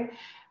fields, right?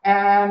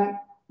 And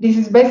this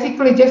is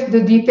basically just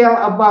the detail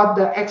about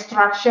the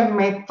extraction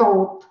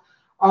method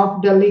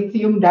of the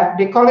lithium, that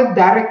they call it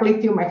direct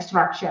lithium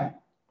extraction.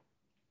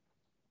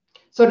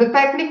 So the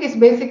technique is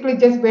basically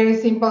just very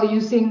simple,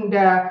 using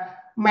the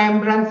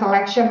membrane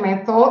selection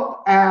method,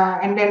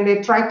 and then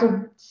they try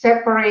to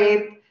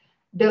separate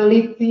the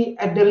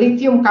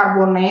lithium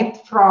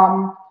carbonate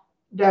from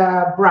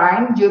the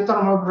brine,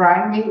 geothermal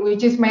brine,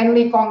 which is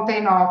mainly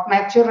contained of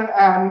natural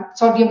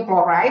sodium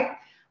chloride,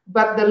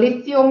 but the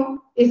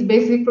lithium is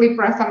basically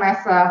present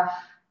as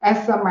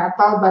as a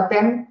metal, but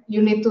then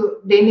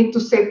they need to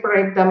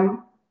separate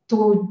them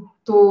to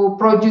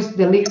produce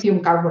the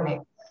lithium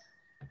carbonate.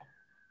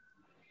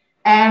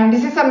 And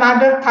this is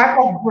another type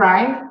of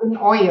brine in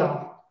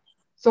oil.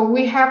 So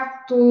we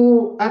have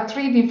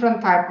three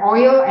different types: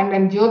 oil, and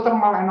then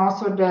geothermal, and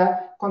also the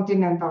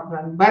continental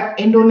brine. But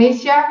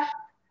Indonesia,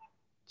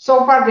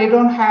 so far they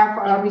don't have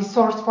a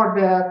resource for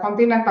the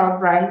continental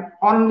brine,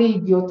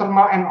 only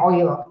geothermal and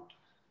oil.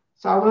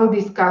 So I will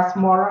discuss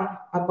more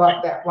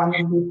about that one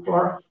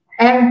before.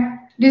 And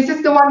this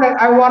is the one that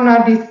I want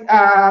to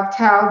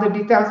tell the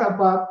details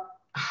about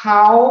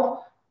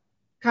how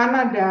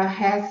Canada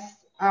has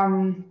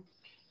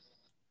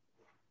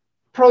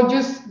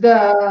produced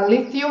the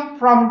lithium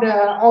from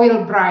the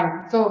oil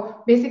brine.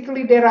 So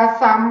basically there are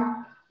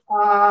some,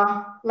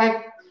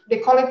 like they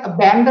call it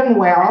abandoned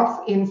wells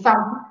in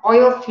some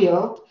oil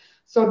field.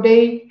 So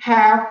they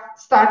have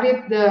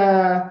studied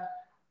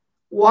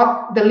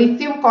what the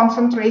lithium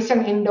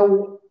concentration in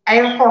the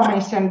air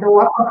formation,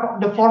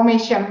 the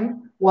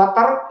formation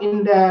water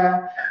in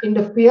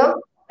the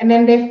field, and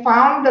then they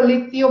found the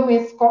lithium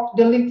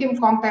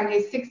content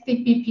is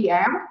 60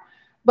 ppm.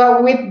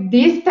 But with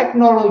this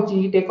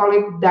technology, they call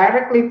it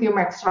direct lithium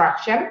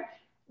extraction,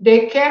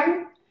 they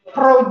can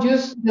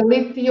produce the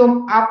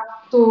lithium up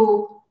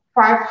to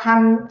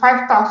 5,000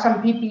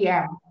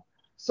 ppm.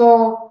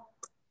 So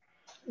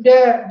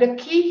the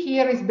key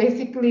here is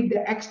basically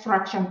the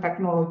extraction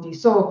technology.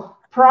 So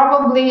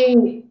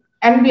probably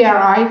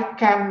NBRI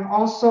can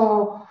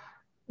also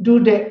do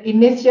the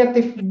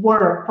initiative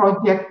work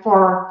project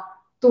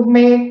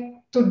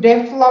to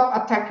develop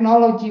a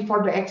technology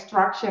for the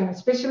extraction,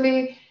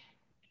 especially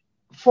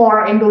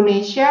for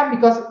Indonesia,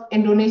 because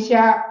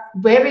Indonesia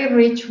very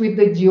rich with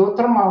the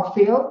geothermal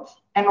fields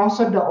and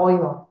also the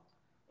oil.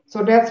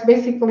 So that's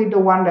basically the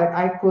one that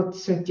I could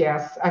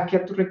suggest, I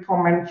could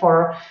recommend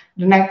for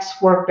the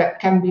next work that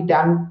can be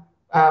done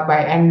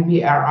by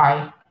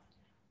NBRI.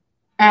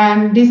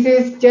 And this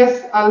is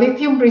just a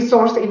lithium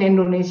resource in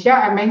Indonesia,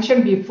 I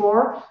mentioned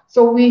before.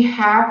 So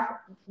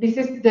this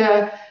is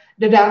the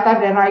data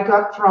that I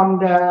got from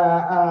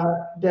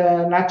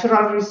the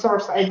Natural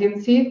Resource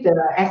Agency, the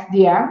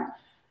SDM.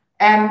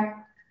 And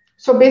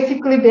so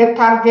basically they're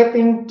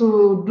targeting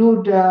to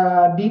do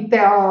the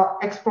detailed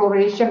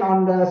exploration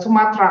on the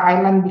Sumatra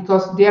Island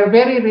because they are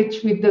very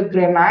rich with the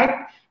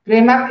granite.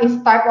 Granite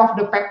is type of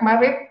the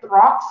pegmatite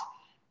rocks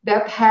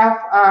that have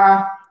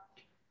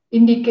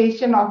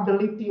indication of the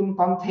lithium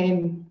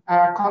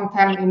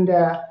content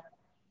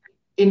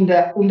in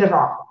the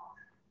rock.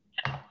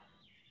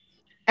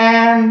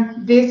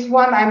 And this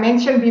one I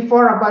mentioned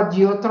before about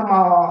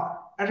geothermal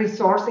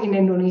resource in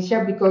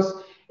Indonesia, because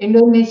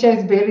Indonesia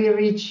is very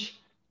rich,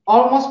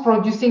 almost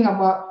producing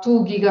about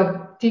 2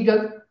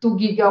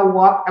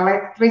 gigawatt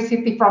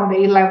electricity from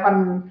the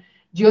 11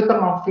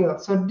 geothermal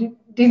fields. So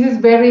this is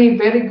very,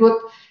 very good.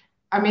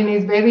 I mean,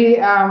 it's very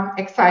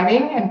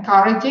exciting,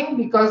 encouraging,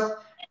 because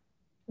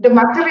the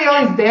material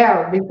is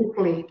there,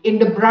 basically, in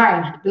the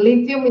brine. The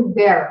lithium is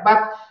there,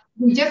 but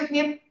we just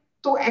need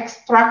to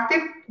extract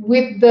it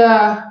with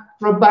the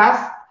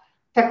robust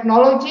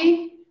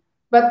technology,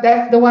 but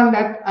that's the one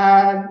that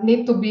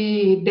need to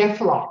be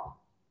developed.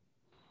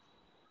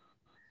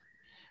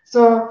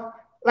 So,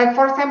 like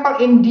for example,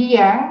 in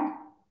Dieng,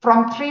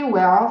 from 3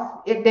 wells,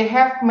 they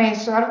have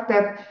measured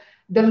that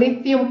the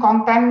lithium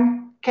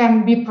content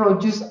can be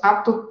produced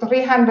up to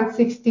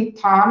 360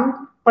 tons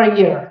per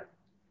year.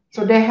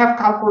 So they have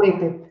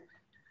calculated.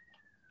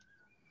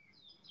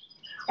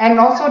 And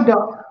also the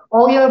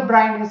oil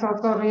brine is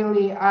also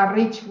really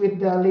rich with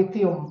the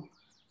lithium.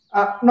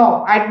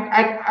 No,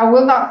 I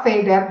will not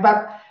say that,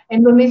 but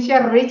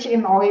Indonesia rich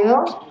in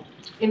oil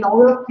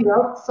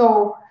field.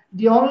 So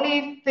the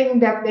only thing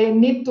that they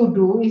need to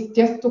do is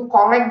just to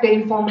collect the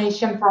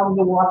information from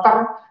the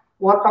water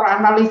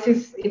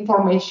analysis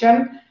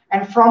information.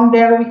 And from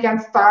there, we can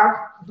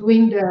start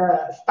doing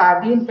the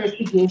study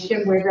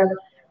investigation, whether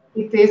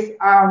it is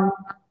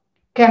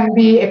can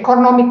be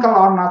economical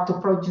or not to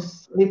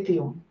produce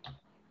lithium.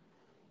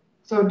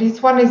 So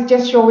this one is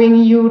just showing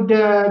you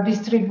the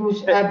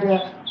distribution,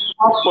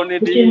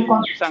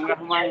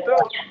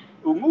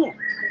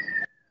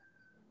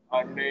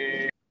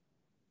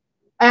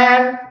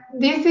 and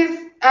this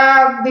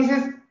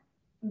is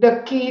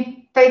the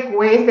key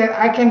takeaways that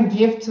I can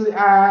give to.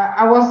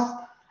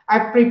 I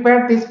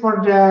prepared this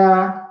for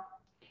the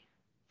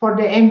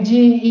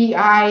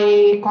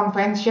MGEI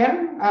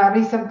convention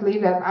recently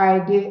that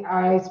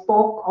I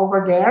spoke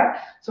over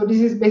there. So this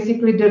is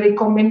basically the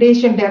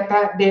recommendation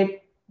that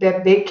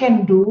they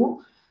can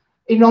do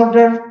in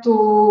order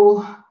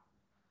to,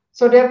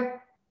 so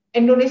that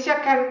Indonesia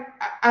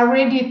are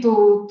ready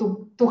to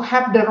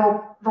have the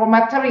raw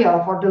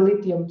material for the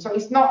lithium. So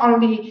it's not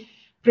only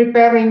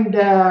preparing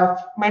the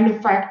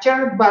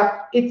manufacture,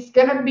 but it's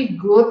gonna be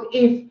good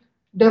if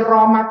the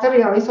raw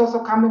material is also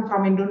coming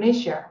from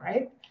Indonesia,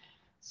 right?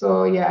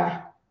 So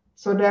yeah,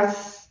 so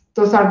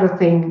those are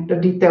the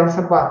details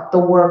about the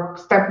work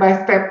step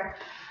by step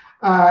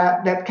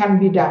that can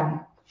be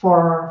done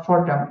for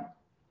them.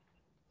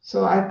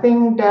 So I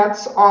think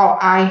that's all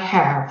I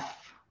have.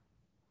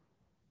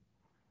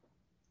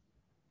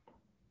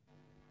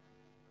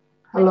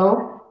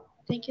 Hello?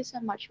 Thank you so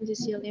much, Mrs.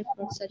 Celia,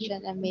 for such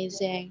an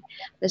amazing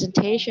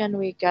presentation.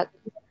 We got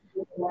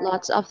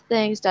lots of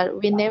things that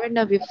we never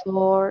know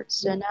before.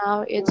 So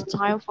now it's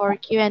time for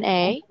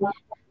Q&A.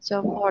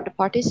 So for the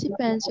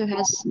participants who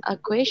has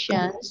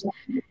questions,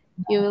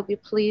 you will be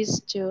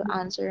pleased to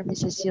answer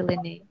Mrs.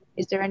 Yelene.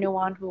 Is there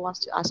anyone who wants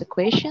to ask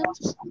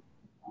questions?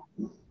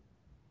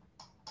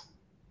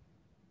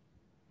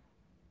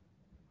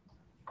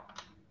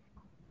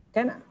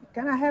 Can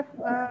I have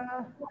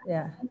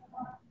yeah?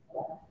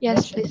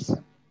 Yes, please.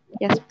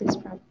 Yes, please.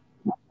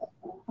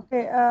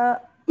 Okay.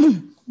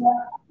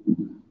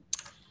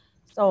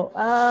 So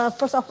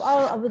first of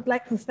all, I would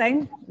like to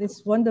thank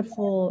this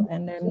wonderful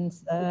and then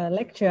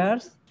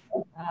lectures.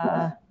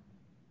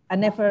 I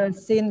never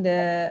seen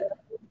the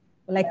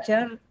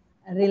lecture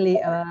really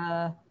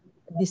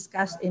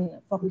discussed in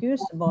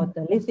focus about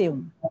the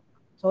lithium.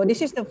 So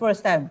this is the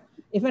first time.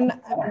 Even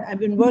I've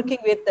been working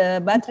with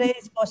the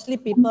batteries. Mostly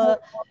people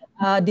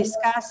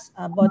discuss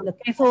about the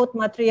cathode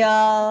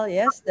material,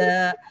 yes,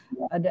 the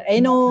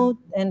anode,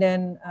 and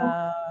then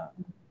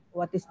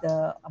what is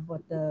the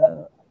about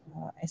the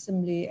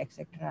assembly,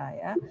 etc.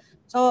 Yeah.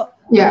 So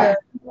Yeah.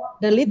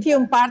 the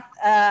lithium part,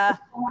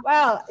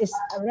 well, is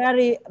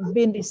very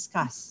been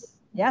discussed.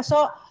 Yeah.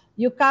 So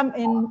you come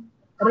in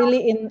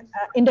really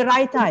in the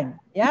right time.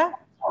 Yeah.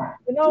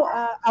 You know,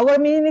 our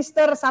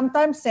minister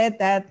sometimes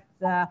said that,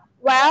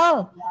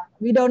 well,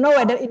 we don't know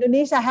whether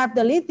Indonesia have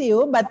the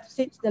lithium, but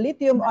since the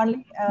lithium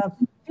only a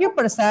few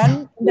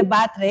percent in the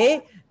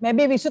battery,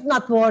 maybe we should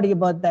not worry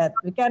about that.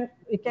 We can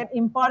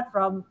import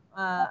from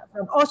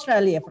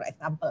Australia, for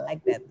example,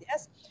 like that.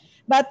 Yes,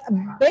 but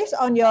based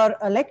on your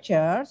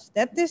lectures,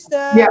 that is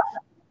the. Yeah.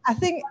 I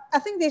think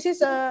this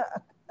is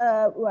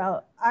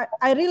well.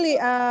 I really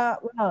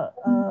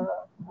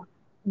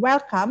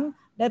welcome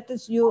that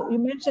is you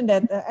mentioned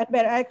that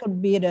NBRI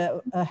could be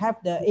the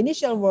have the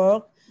initial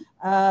work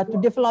to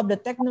develop the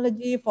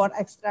technology for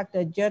extract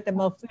the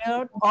geothermal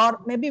field, or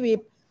maybe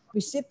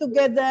we sit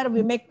together,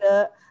 we make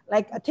the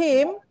like a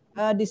team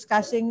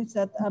discussing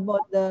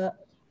about the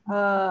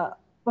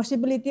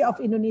possibility of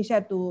Indonesia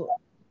to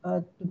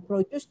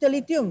produce the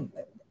lithium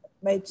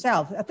by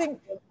itself. I think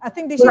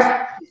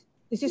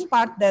this is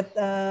part that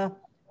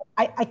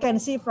I can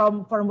see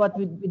from what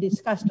we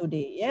discussed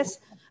today. Yes,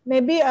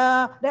 maybe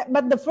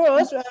but the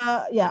first,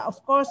 yeah,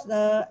 of course,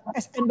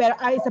 as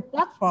NBRI is a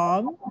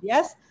platform.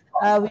 Yes,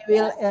 we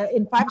will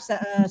invite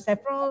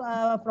several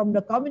from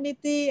the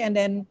community, and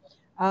then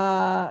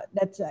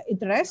that's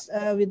interest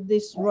with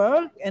this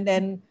work, and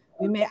then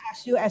we may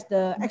ask you as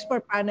the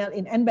expert panel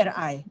in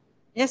NBRI.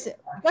 Yes,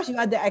 because you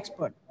are the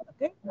expert.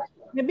 Okay,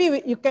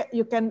 maybe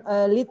you can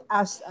lead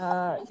us,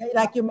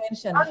 like you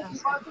mentioned,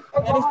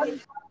 there is the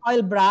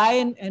oil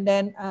brine, and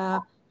then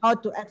how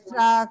to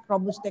extract,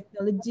 robust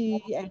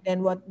technology, and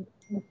then what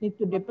need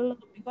to develop,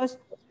 because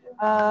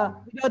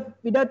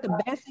without the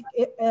basic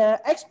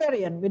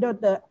experience,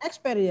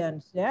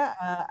 yeah,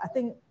 I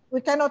think we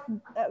cannot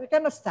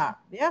start,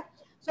 yeah.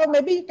 So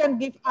maybe you can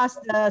give us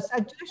the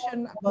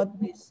suggestion about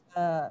this,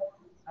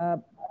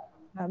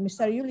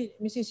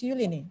 Mrs.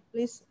 Yulini,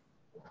 please.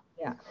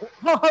 Yeah,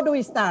 how do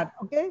we start?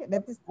 Okay,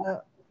 that is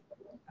the.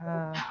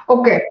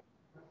 Okay.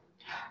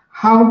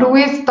 How do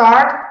we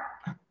start?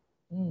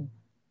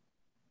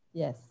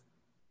 Yes.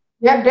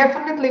 Yeah,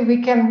 definitely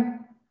we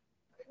can.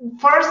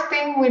 First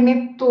thing we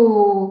need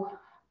to,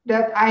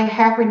 that I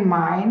have in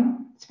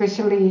mind,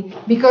 especially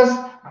because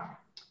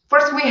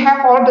first we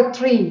have all the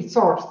three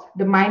source,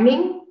 the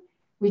mining,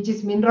 which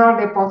is mineral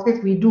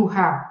deposit, we do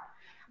have.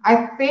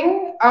 I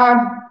think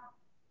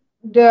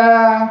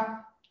the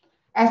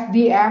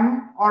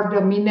SDM or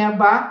the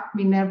Minerva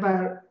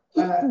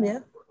Yeah.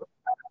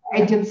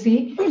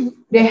 agency,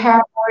 they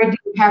have already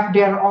have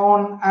their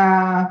own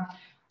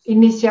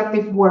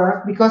initiative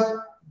work, because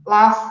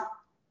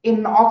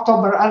in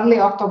October, early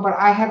October,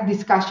 I had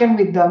discussion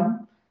with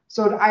them.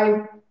 So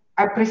I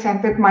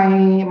presented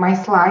my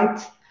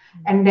slides,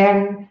 and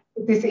then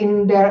it is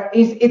in there.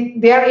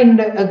 They're in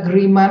the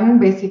agreement,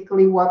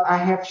 basically what I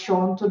have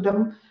shown to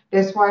them.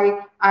 That's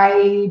why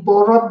I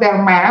borrowed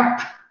their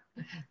map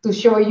to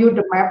show you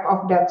the map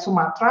of that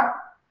Sumatra.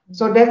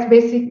 So that's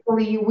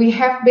basically, we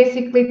have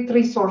basically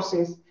three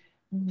sources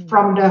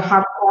from the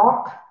hard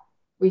rock,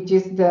 which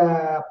is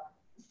the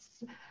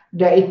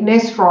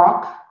igneous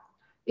rock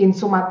in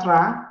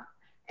Sumatra.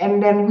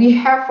 And then we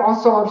have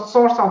also a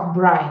source of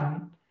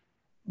brine,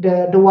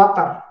 the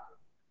water.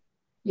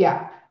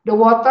 Yeah, the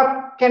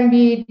water can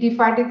be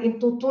divided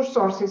into two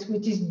sources,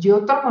 which is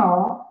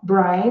geothermal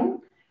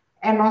brine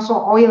and also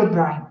oil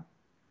brine.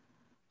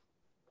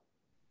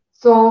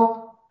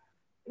 So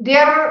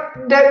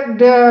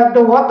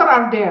the water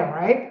are there,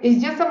 right?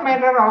 It's just a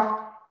matter of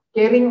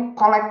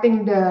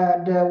collecting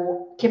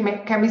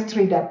the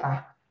chemistry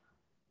data.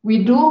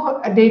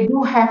 They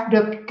do have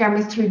the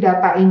chemistry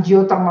data in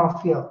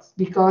geothermal fields,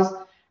 because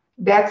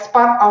that's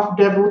part of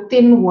the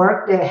routine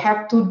work they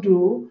have to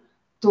do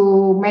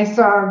to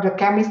measure the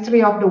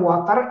chemistry of the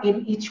water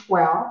in each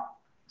well.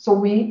 So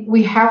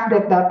we have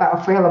that data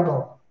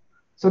available.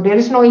 So there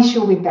is no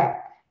issue with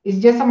that. It's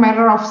just a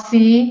matter of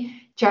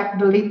check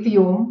the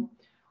lithium.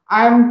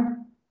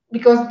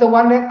 Because the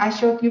one that I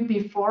showed you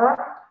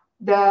before,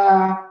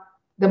 the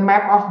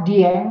map of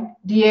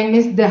Dieng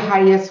is the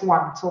highest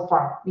one so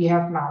far we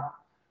have now.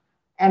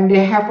 And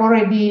they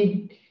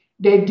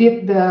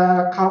did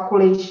the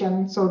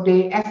calculation. So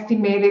they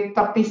estimated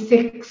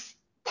 36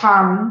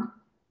 ton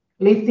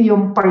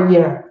lithium per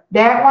year.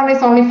 That one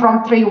is only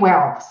from 3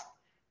 wells.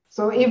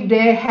 So if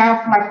they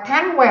have like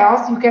 10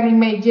 wells, you can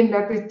imagine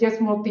that it's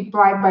just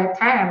multiplied by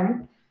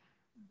 10,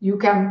 you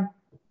can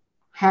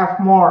have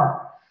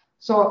more.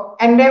 So,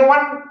 and they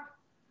want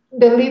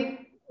the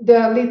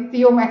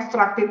lithium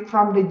extracted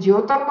from the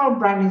geothermal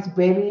brine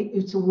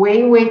it's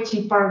way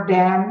cheaper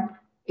than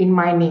in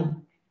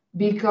mining,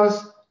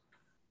 because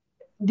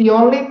the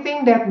only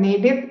thing that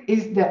needed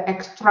is the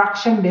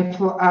extraction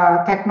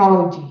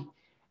technology.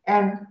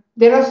 And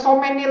there are so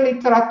many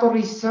literature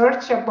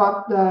research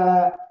about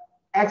the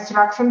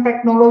extraction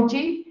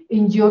technology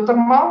in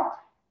geothermal.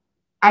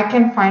 I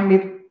can find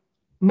it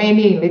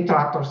many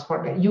literatures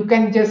for that. You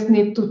can just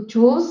need to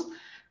choose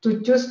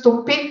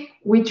to pick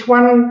which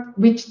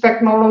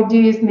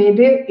technology is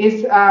needed,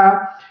 is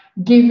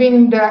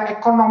giving the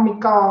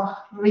economical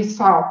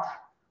result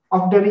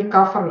of the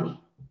recovery.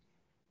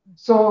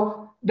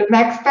 So the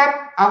next step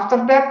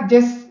after that,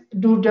 just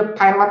do the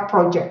pilot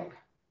project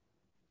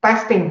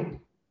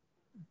testing.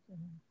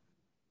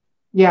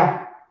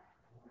 Yeah.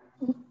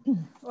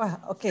 Wow,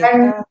 okay.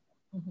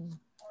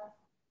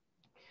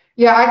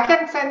 Yeah, I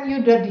can send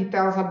you the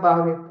details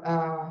about it.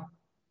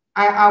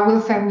 I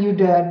will send you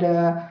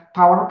the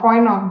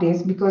PowerPoint of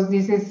this, because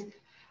this is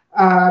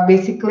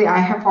basically, I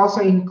have also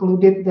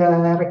included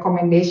the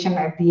recommendation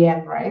at the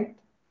end, right?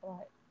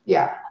 Right.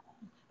 Yeah.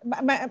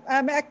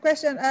 My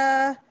question,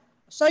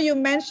 so you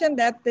mentioned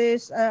that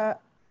there's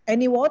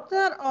any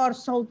water or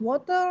salt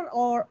water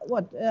or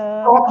what?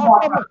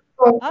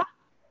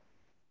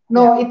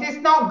 No, it is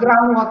not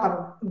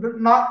groundwater.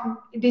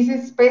 This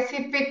is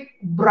specific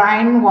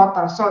brine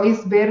water. So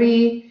it's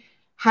very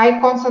high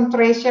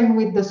concentration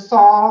with the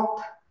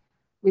salt,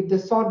 with the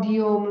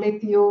sodium,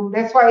 lithium.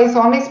 That's why it's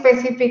only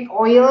specific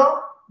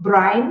oil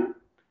brine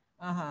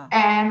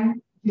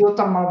and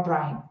geothermal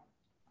brine.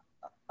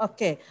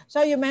 Okay,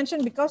 so you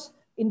mentioned because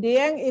in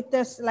Dieng it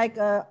is like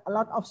a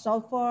lot of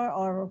sulfur,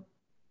 or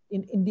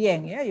in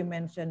Dieng, yeah, you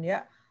mentioned,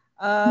 yeah.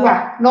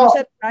 Yeah, no, is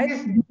it right?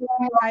 This is the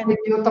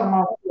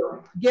geothermal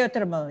field.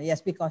 Geothermal, yes,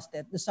 because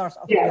the source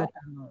of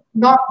geothermal.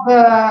 Not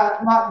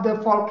the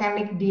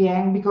volcanic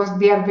Dieng, because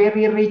they are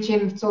very rich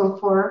in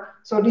sulfur.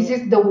 So this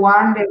is the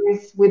one that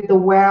is with the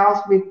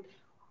wells, with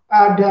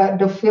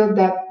the field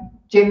that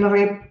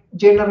generate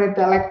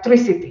the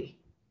electricity.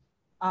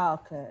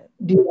 Okay.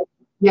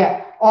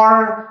 Yeah.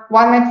 Or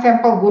one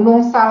example,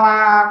 Gunung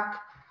Salak,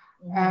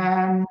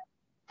 and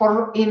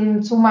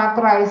in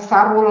Sumatra is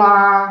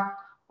Sarula,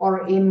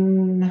 or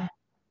we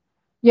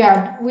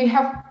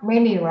have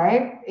many,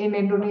 right? In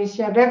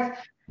Indonesia, they're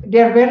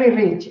very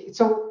rich.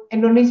 So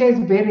Indonesia is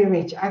very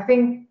rich. I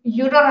think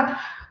you can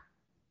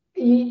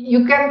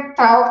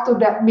talk to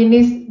the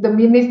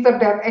minister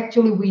that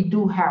actually we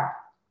do have.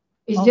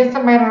 It's just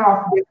a matter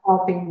of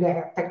developing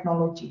the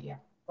technology. Yeah.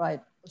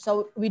 Right.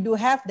 So we do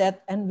have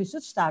that, and we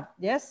should start.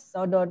 Yes.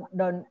 So don't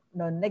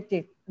neglect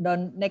it.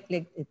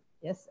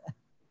 Yes.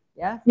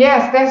 Yeah.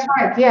 Yes, that's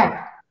right.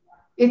 Yeah.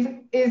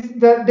 It's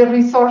the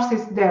resource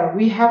is there.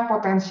 We have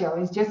potential.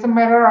 It's just a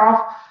matter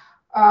of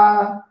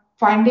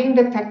finding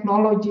the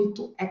technology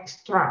to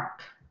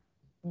extract.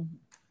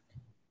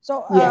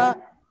 So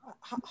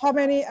how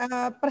many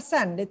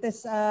percent? It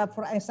is,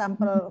 for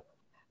example,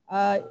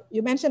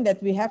 you mentioned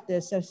that we have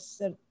the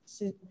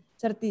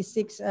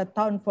 36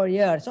 ton per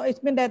year. So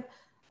it means that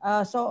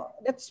so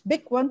that's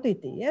big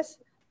quantity, yes.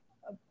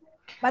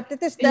 But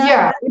it is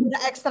the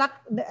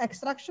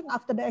extraction,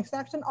 after the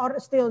extraction, or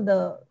still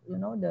the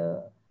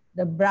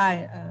the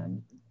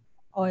brine,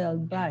 oil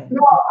brine.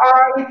 No,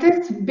 it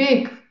is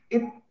big.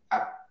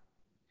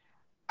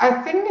 I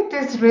think it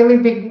is really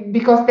big,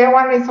 because that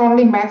one is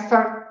only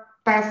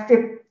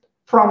tested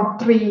from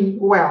 3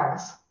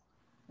 wells,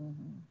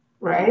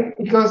 right?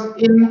 Because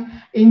in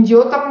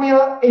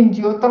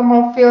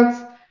geothermal fields,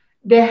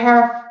 they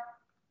have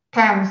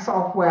tens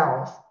of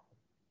wells.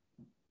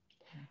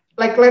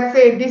 Like, let's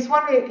say this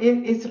one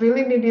is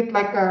really needed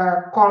like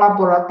a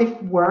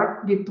collaborative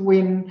work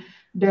between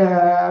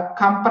the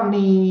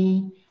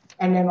company,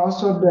 and then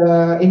also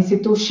the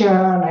institution,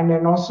 and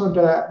then also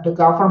the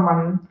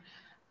government.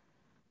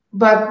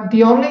 But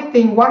the only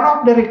thing, one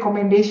of the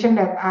recommendation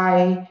that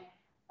I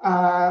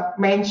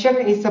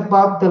mentioned is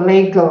about the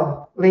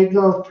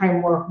legal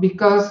framework,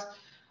 because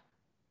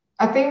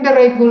I think the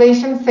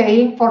regulation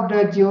saying for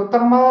the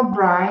geothermal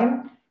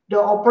brine, the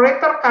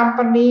operator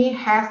company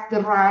has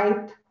the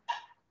right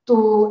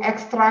to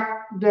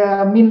extract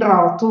the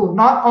mineral too,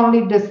 not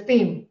only the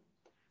steam.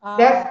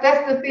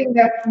 That's the thing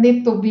that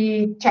need to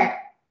be checked.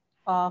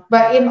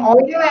 But in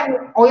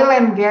oil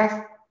and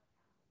gas,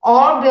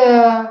 all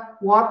the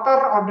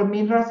water or the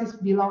minerals is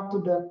belong to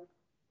the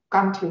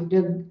country,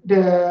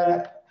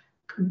 the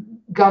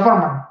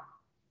government.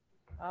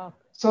 Oh.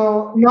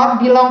 So not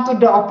belong to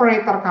the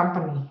operator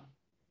company.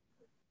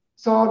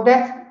 So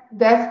that's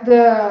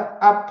the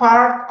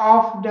part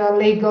of the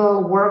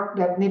legal work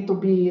that need to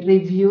be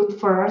reviewed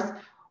first.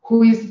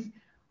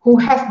 Who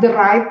has the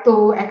right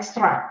to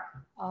extract?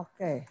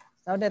 Okay,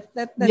 so that's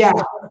yeah.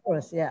 the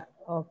purpose. Yeah.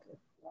 Okay.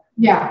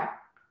 Yeah,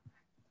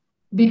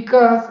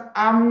 because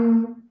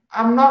I'm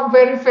not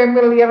very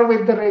familiar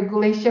with the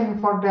regulation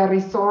for the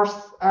resource,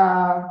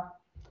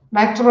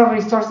 natural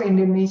resource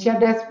Indonesia.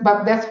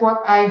 But that's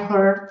what I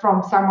heard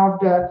from some of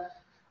the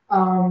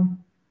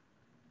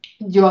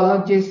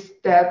geologists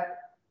that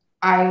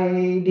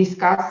I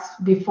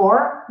discussed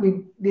before.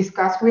 We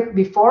discussed with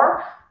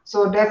before.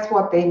 So that's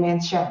what they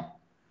mentioned.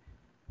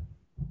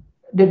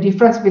 The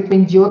difference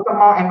between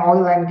geothermal and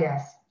oil and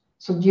gas.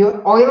 So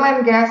oil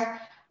and gas,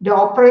 the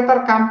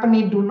operator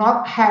company do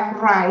not have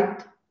right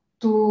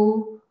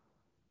to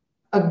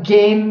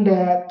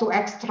to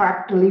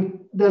extract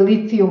the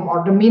lithium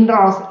or the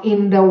minerals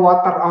in the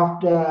water of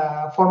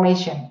the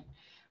formation.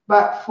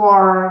 But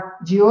for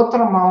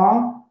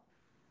geothermal,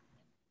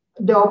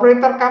 the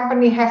operator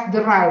company has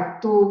the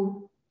right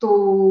to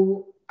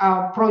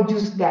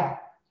produce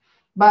that.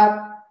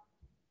 But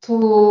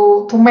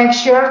to make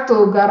sure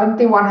to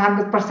guarantee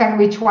 100%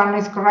 which one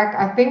is correct,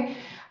 I think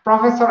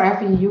Professor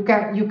Effie, you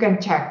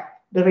can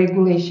check the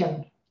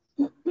regulation.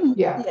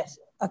 Yeah. Yes.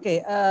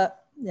 Okay.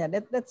 Yeah,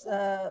 that's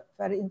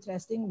very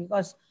interesting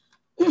because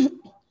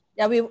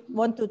yeah, we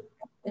want to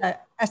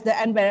as the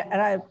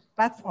NBRI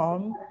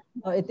platform,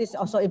 it is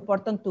also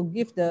important to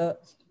give the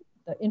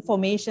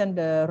information,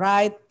 the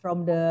right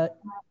from the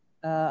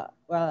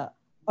well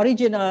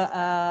original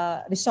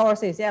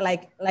resources. Yeah,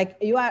 like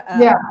you are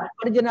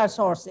original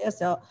source. Yeah.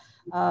 So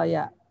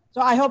yeah.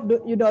 So I hope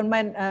you don't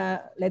mind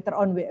later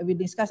on we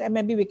discuss, and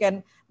maybe we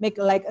can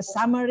make like a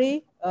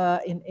summary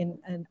in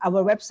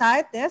our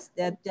website. Yes,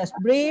 that just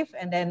brief,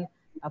 and then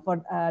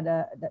for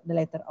the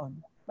later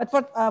on. But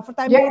for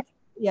time being,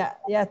 yeah,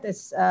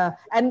 this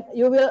and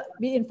you will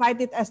be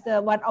invited as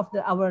the one of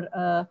our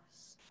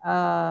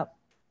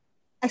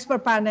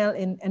expert panel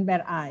in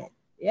NBRI.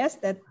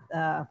 Yes, that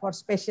for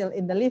special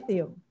in the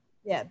lithium.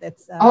 Yeah,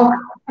 that's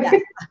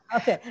yeah.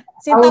 Okay,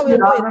 Sinta will do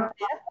it.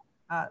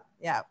 Yeah.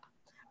 Yeah.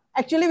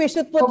 Actually, we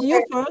should put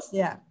you first,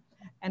 yeah,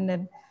 and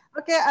then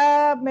okay.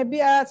 Maybe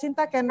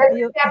Sinta can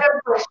you?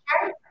 Other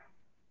question?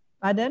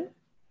 Pardon?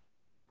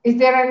 Is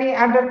there any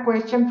other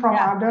question from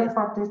other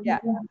participants?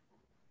 Yeah.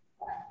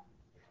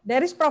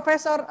 There is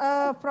Professor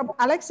from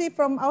Alexi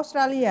from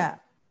Australia.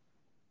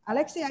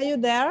 Alexi, are you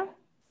there?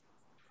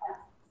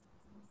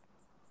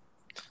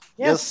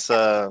 Yes.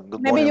 Good morning.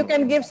 Maybe you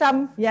can give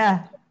some.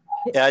 Yeah.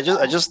 Yeah.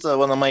 I just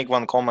want to make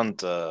one comment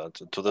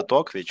to the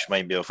talk, which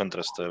may be of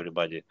interest to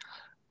everybody.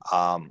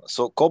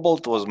 So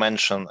cobalt was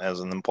mentioned as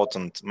an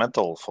important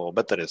metal for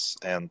batteries,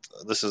 and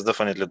this is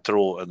definitely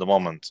true at the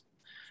moment.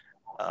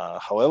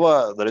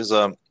 However, there is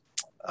a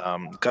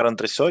current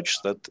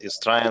research that is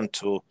trying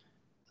to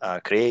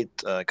create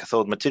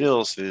cathode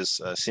materials with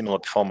similar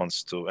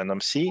performance to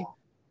NMC,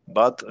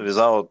 but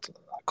without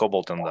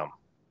cobalt in them.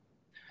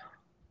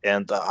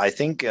 And I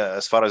think,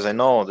 as far as I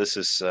know, this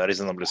is a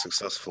reasonably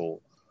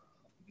successful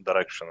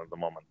direction at the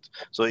moment.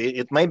 So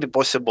it may be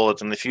possible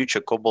that in the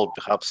future cobalt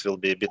perhaps will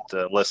be a bit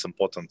less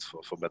important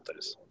for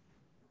batteries.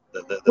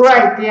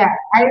 Right, yeah,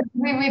 I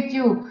agree with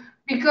you,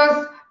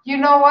 because you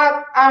know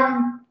what,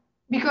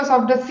 because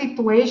of the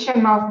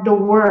situation of the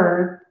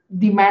world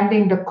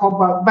demanding the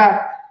cobalt,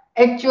 but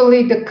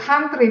actually the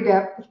country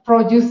that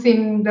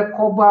producing the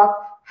cobalt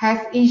has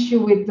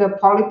issue with the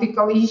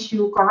political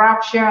issue,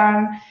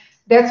 corruption.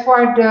 That's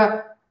why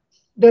the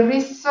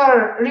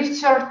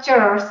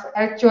researchers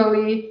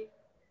actually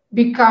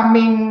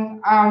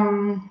becoming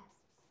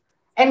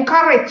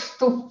encouraged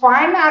to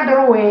find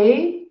other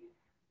way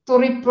to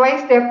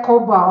replace their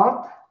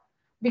cobalt,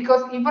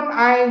 because even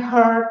I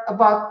heard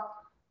about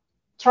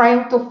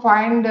trying to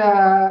find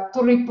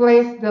to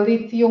replace the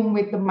lithium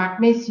with the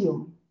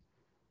magnesium,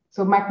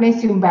 so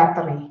magnesium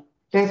battery.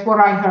 That's what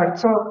I heard.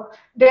 So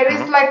there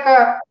is like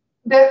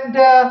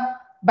the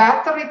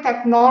battery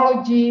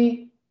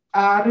technology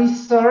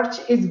research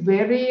is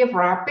very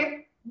rapid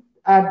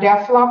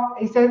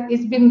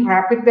it's been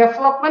rapid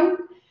development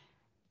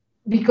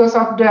because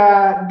of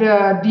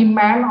the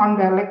demand on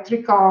the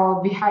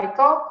electrical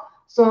vehicle.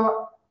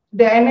 So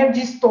the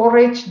energy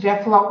storage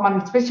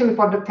development, especially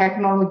for the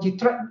technology,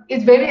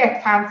 is very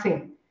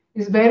advancing.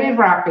 It's very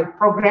rapid,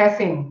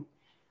 progressing,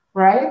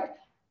 right?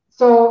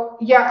 So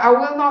yeah, I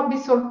will not be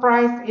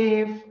surprised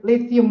if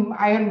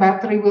lithium-ion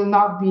battery will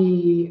not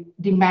be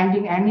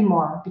demanding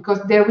anymore,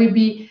 because there will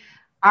be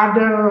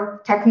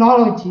other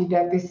technology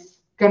that is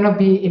going to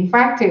be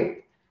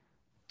invented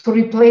to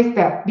replace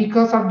that,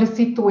 because of the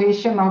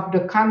situation of the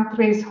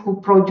countries who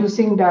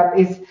producing that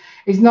is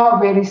not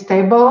very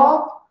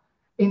stable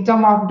in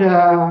terms of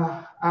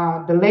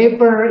the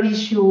labor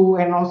issue,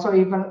 and also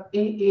even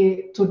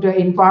to the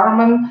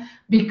environment,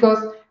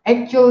 because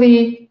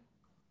actually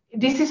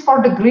this is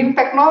for the green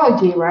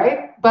technology,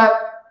 right? But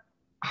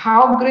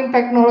how green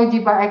technology,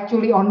 but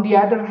actually on the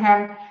other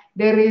hand,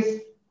 there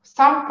is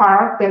some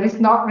part that is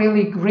not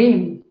really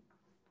green.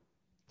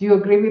 Do you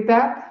agree with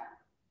that?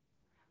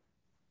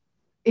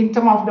 In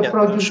terms of the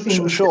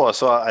producing. Sure.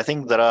 So I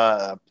think there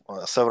are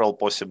several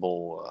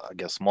possible, I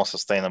guess, more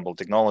sustainable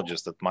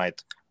technologies that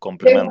might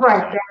complement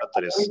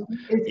batteries.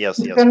 Yes.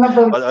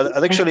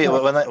 But actually,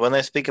 when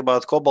I speak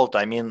about cobalt,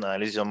 I mean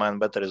lithium-ion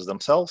batteries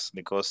themselves,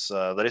 because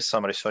there is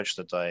some research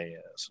that I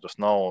sort of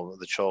know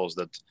that shows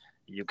that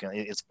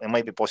it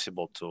might be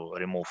possible to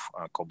remove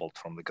cobalt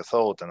from the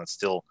cathode, and it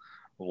still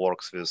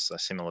works with a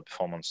similar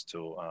performance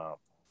to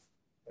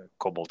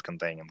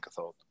cobalt-containing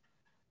cathode.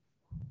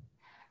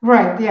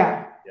 Right.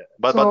 Yeah.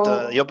 But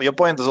your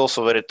point is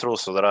also very true.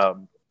 So there are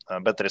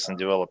batteries in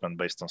development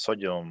based on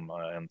sodium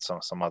and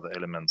some other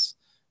elements,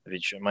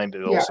 which might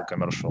be also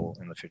commercial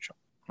in the future.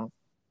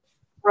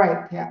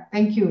 Right. Yeah.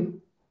 Thank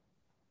you.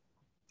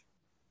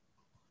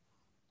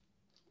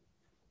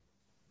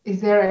 Is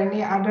there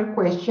any other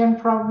question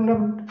from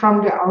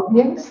the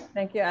audience?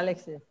 Thank you,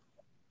 Alexis.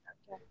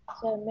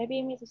 So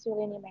maybe Mrs.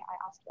 Sulini, may I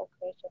ask you a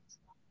question?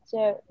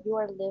 So you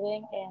are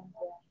living in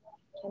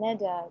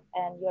Canada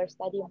and you are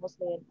studying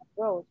mostly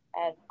abroad,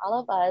 and all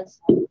of us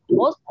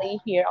mostly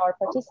here, our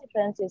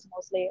participants is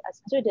mostly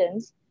as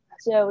students.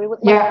 So we would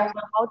like to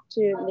know how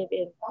to live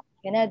in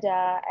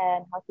Canada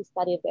and how to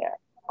study there,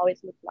 how it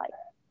looks like.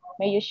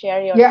 May you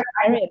share your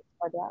experience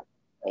for that?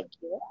 Thank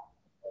you.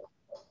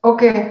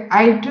 Okay,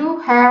 I do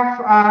have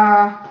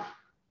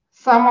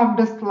some of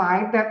the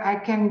slides that I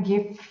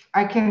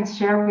can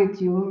share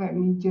with you. Let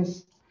me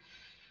just.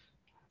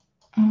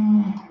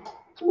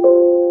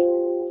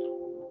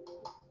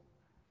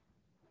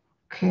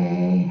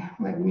 Okay,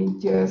 let me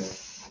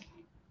just.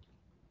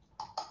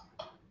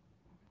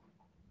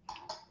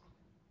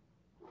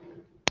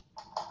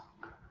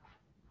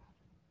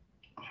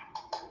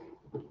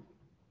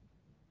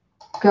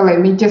 Okay, let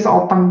me just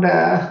open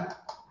the.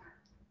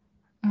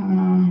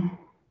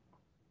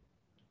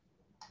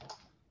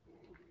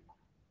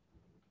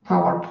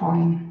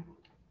 PowerPoint.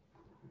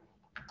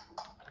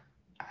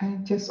 I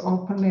just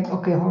opened it.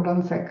 Okay, hold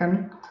on a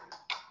second.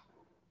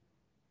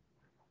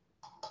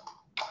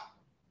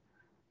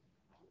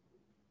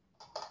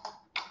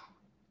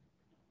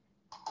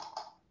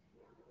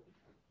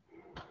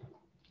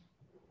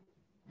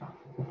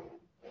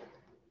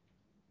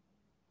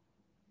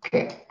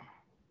 Okay.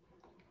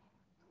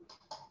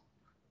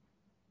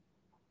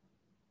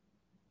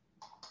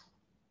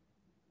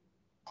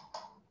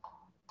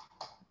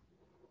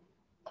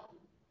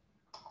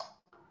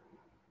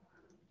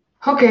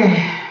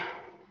 Okay.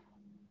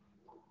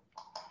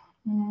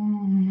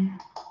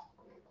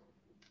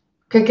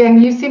 Okay,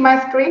 can you see my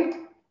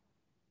screen?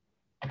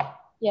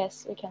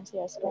 Yes, we can see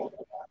your screen.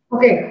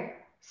 Okay,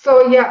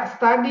 so yeah,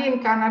 study in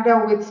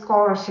Canada with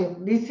scholarship.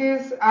 This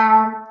is,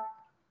 I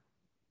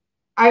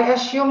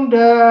assume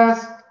the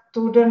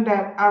student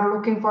that are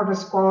looking for the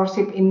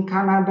scholarship in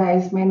Canada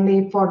is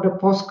mainly for the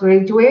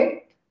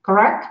postgraduate,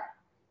 correct?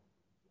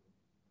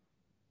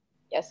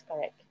 Yes,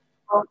 correct.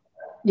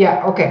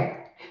 Yeah, okay.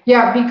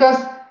 Yeah,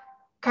 because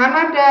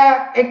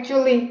Canada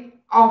actually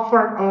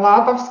offered a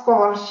lot of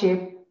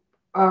scholarship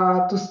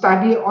to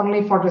study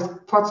only for the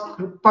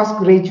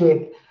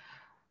postgraduate.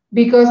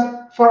 Because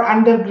for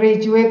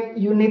undergraduate,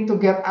 you need to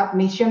get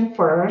admission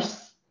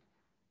first,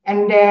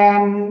 and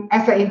then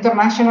as an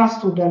international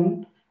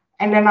student,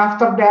 and then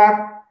after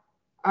that,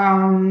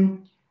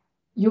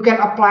 you can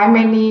apply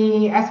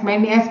as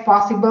many as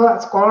possible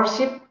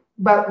scholarship.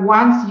 But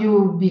once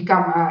you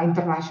become an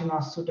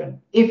international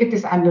student, if it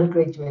is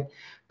undergraduate,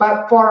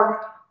 but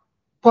for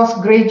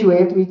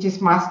postgraduate, which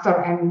is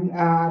master and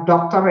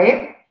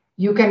doctorate,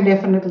 you can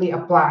definitely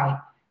apply.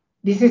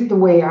 This is the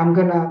way I'm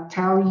gonna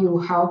tell you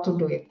how to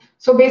do it.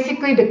 So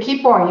basically the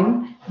key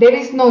point, there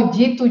is no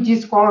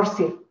G2G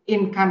scholarship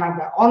in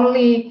Canada.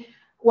 Only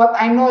what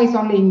I know is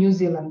only in New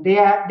Zealand. They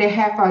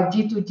have a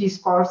G2G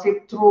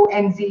scholarship through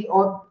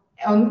NZODA.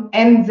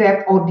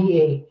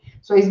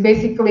 So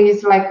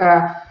it's like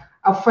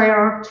a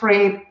fair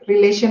trade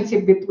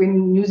relationship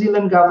between New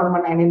Zealand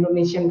government and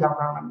Indonesian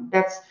government.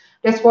 That's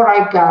what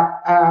I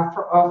got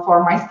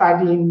for my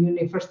study in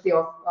University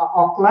of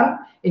Auckland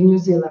in New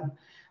Zealand.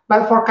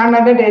 But for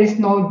Canada, there is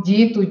no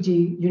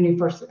G2G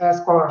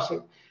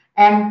scholarship.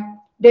 And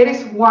there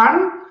is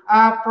one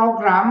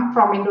program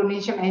from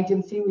Indonesian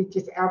agency, which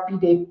is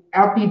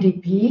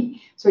LPDP.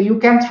 So you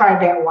can try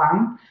that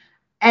one.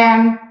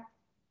 And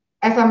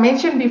as I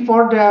mentioned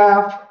before,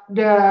 the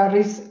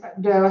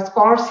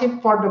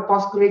scholarship for the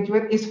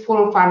postgraduate is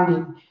full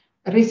funding,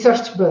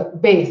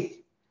 research-based.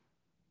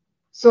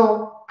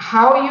 So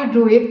how you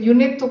do it, you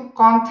need to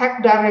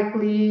contact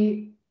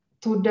directly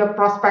to the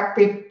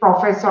prospective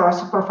professor or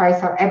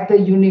supervisor at the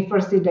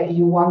university that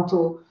you want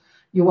to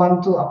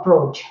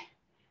approach.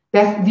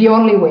 That's the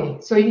only way.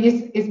 So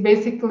it's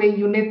basically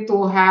you need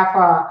to have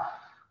a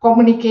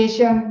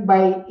communication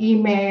by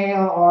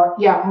email or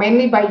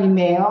mainly by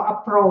email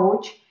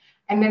approach.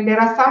 And then there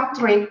are some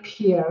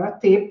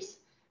tips.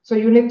 So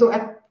you need to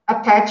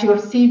attach your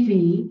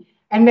CV,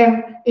 And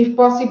then if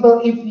possible,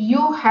 if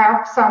you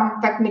have some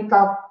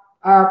technical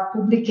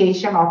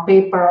publication or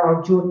paper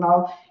or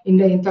journal in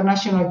the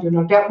international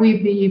journal, that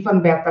will be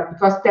even better,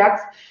 because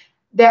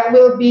that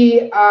will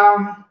be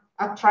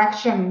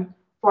attraction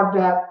for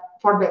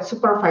the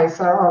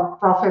supervisor or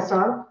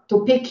professor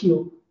to pick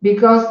you,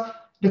 because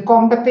the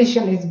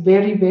competition is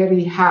very,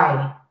 very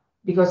high,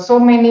 because so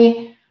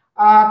many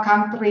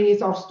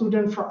countries or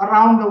students from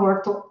around the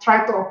world to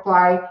try to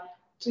apply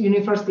to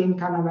university in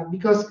Canada,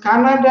 because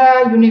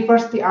Canada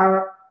university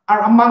are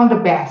among the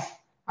best.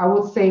 I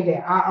would say they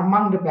are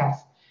among the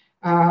best.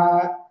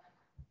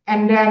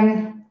 And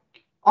then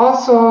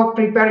also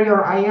prepare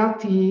your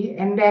ILT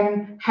and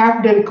then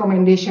have the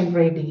recommendation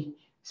ready,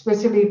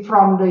 especially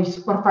from the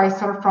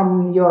supervisor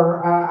from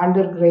your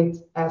undergrad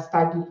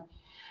study.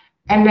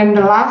 And then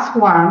the last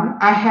one,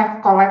 I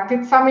have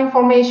collected some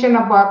information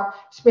about,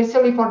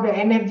 especially for the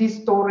energy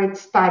storage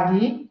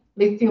study,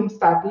 lithium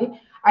study.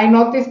 I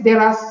noticed there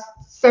are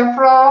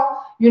several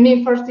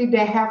universities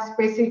that have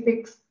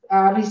specific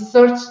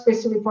research,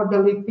 especially for the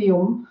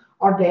lithium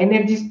or the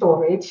energy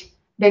storage.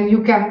 Then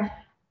you can,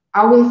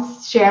 I will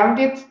share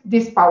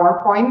this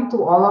PowerPoint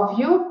to all of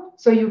you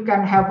so you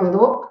can have a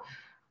look.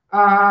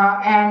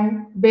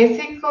 And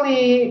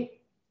basically,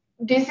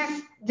 this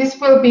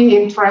will be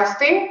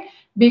interesting,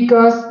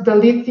 because the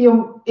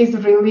lithium is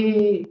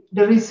really,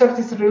 the research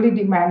is really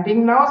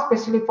demanding now,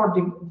 especially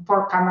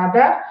for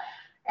Canada.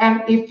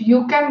 And if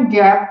you can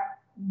get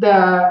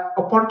the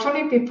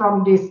opportunity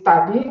from this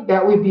study,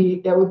 that would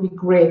be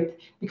great,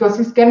 because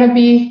it's going to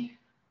be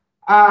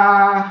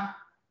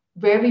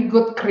very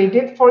good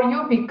credit for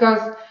you,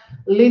 because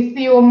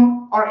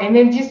lithium or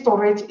energy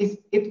storage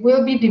it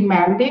will be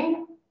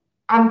demanding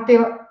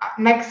until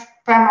next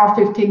 10 or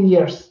 15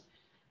 years.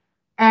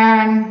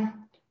 And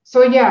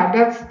so yeah,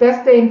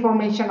 that's the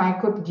information I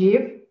could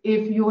give.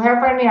 If you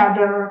have any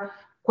other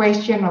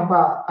question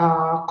about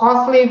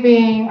cost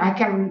living, I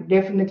can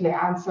definitely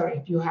answer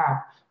if you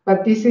have.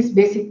 But this is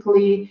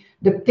basically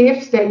the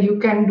tips that you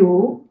can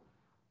do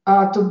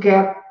to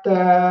get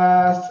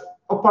the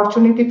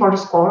opportunity for the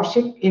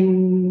scholarship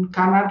in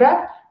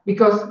Canada,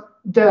 because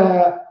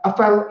the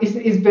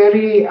is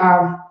very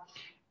I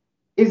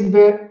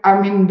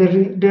mean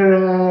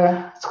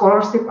the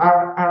scholarship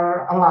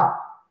are a lot.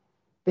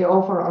 They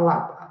offer a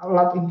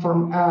lot in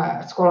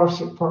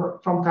scholarship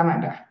from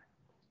Canada.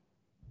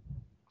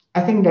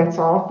 I think that's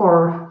all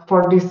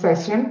for this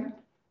session,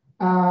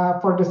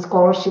 for the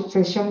scholarship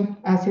session,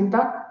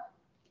 Sinta.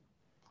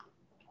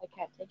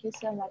 Okay, thank you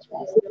so much,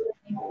 Ms.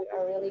 We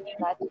are really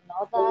glad to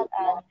know that.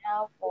 And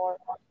now for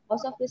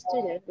most of the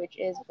students, which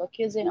is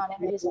focusing on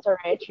energy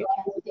storage, you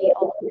can see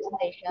all the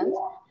presentations.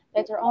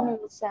 Later on, we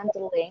will send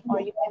the link,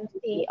 or you can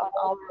see on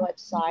our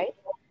website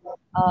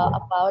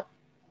about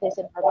this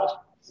information.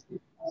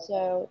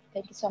 So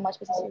thank you so much,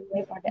 Mrs.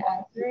 Yuni, for the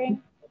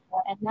answering.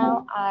 And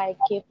now I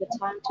give the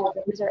time to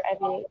Professor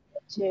Evie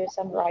to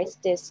summarize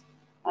this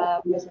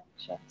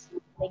presentations.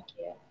 Thank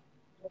you.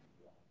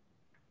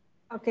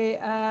 Okay.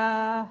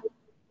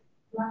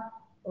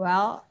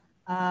 Well,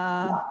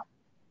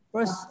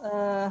 first,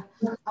 I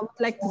would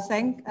like to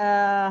thank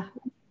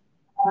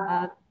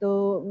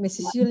to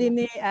Mrs.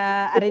 Yulini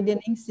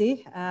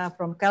Aridiningsih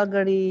from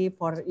Calgary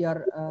for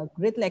your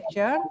great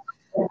lecture.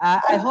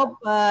 I hope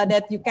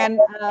that you can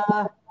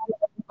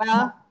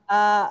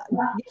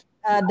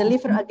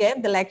deliver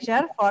again the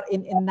lecture for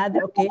in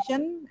another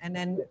occasion. And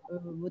then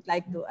would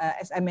like to,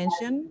 as I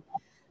mentioned,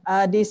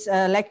 this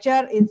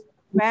lecture is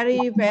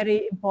very,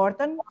 very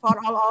important for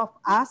all of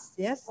us.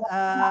 Yes,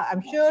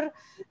 I'm sure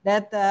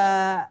that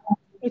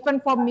even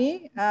for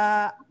me,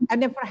 I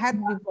never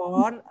had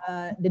before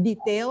the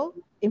detailed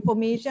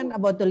information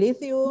about the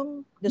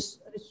lithium, the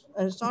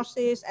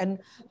resources, and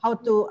how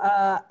to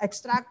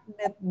extract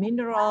that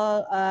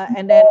mineral,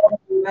 and then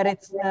where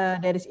it's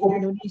there is in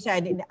Indonesia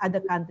and in other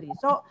countries.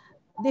 So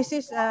this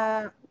is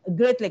a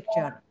great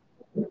lecture.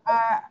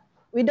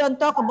 We don't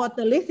talk about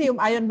the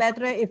lithium-ion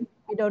battery if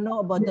we don't know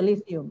about the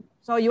lithium.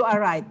 So you are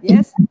right.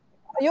 Yes,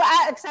 you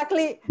are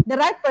exactly the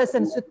right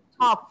person to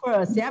talk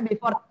first. Yeah,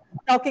 before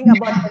talking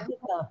about the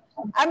nickel.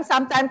 I'm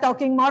sometimes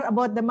talking more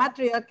about the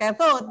material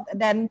cathode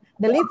than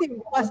the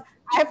lithium, because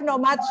I have no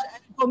much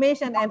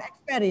information and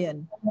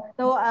experience.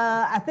 So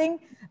I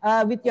think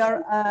with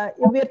your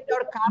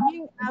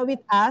coming with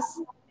us,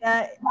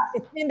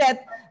 it means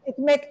that it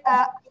makes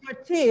our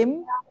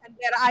team and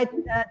their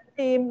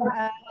team,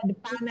 the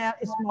panel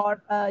is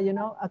more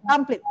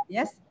complete.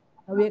 Yes,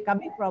 we are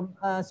coming from.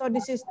 So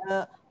this is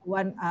the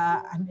one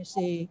I may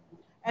say.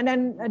 And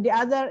then the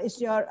other is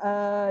your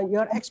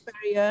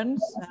experience.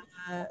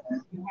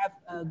 You have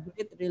a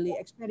great really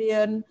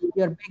experience,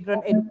 your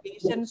background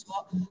education.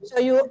 So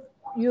you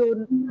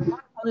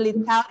not only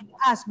telling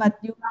us, but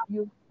you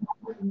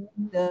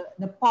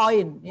the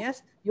point.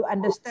 Yes, you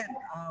understand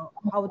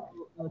how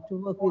to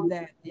work with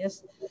that.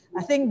 Yes,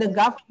 I think the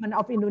government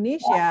of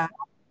Indonesia,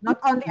 not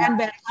only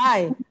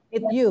NBRI,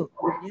 with you.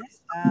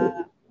 Yes,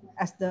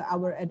 as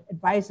our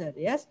advisor.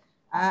 Yes,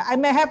 I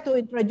may have to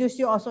introduce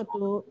you also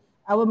to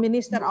our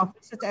Minister of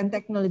Research and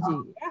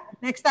Technology. Yeah?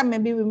 next time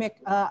maybe we make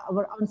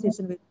our own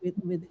session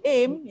with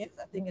AIM. Yes,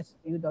 I think it's,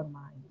 you don't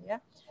mind. Yeah.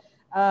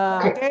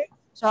 Okay.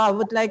 So I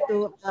would like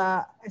to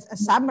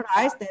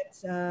summarize that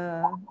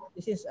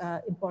this is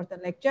an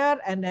important lecture,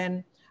 and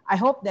then I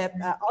hope that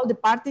all the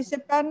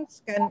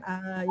participants can,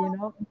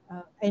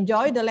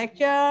 enjoy the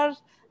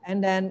lectures,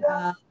 and then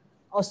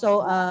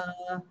also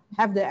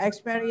have the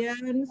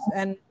experience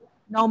and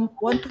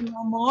want to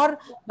know more,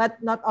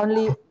 but not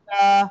only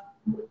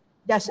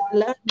just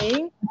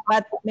learning,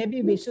 but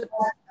maybe we should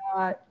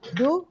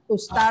do to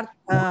start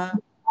the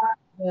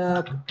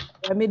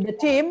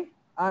team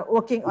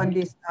working on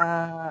this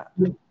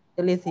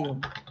the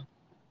lithium.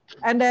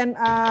 And then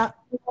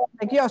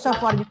thank you also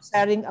for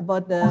sharing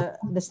about the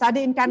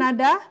study in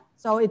Canada.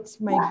 So it's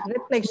my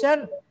great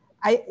pleasure.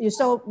 You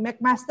saw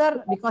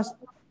McMaster because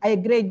I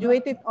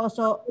graduated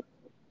also.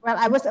 Well,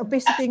 I was a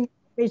visiting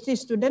PhD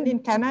student in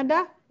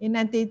Canada in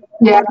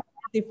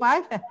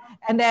 1995,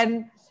 and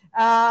then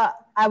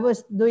I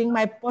was doing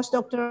my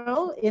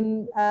postdoctoral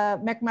in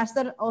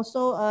McMaster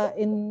also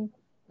in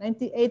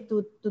 98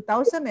 to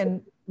 2000,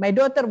 and my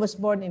daughter was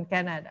born in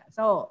Canada.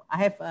 So I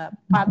have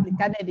partly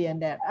Canadian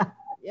there.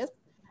 Yes,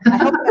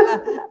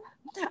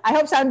 I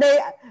hope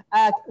someday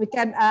we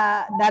can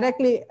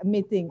directly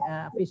meeting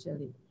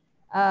officially.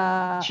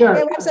 Sure.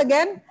 Okay, once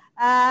again,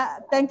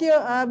 thank you,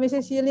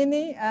 Mrs.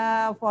 Yelini,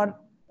 for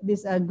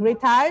this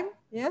great time.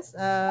 Yes,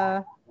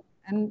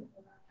 and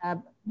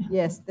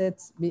yes,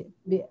 that's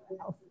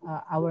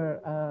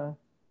our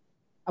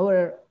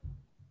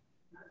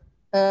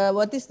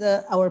what is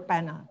our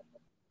panel.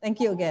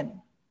 Thank you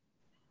again.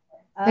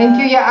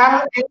 Thank you. Yeah,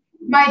 I'll add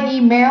my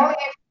email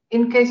if,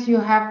 in case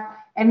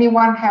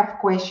anyone have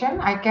question.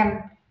 I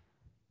can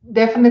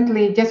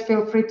definitely just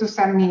feel free to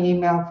send me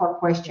email for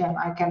question.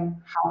 I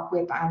can help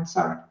with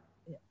answer.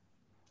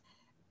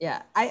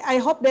 Yeah, I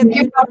hope that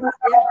you.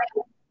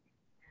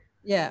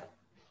 Yeah.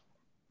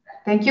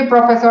 Thank you,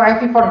 Professor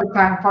Effie, for the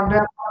time, for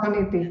the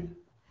opportunity.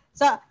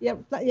 So yeah,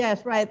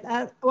 yes, right.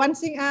 One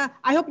thing,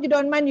 I hope you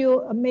don't mind.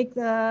 You make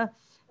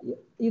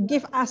you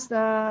give us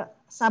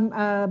some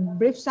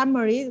brief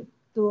summary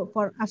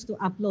for us to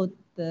upload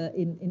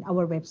in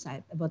our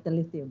website about the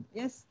lithium.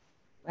 Yes,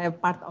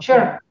 part of.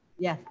 Sure.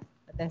 Yeah,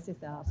 that is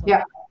also.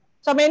 Yeah.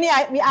 So many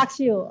we ask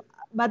you,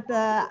 but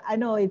I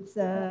know it's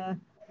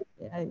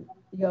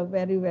you're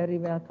very, very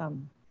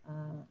welcome,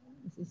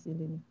 Mrs.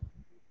 Yelini.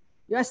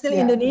 You are still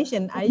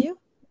Indonesian, are you?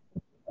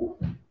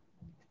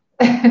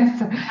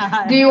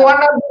 Do you want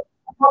a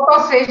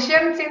photo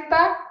session,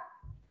 Sinta?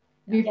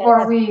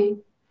 Before we...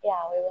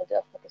 Yeah, we will do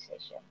a photo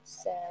session.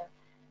 So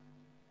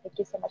thank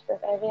you so much, Prof.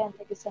 Evie, and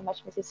thank you so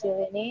much, Mrs.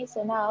 Yelini.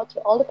 So now to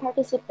all the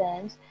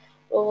participants,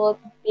 we will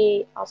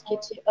be ask you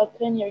to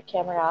open your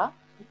camera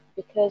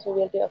because we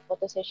will do a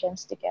photo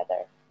sessions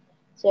together.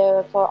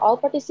 So for all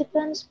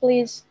participants,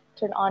 please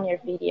turn on your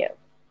video.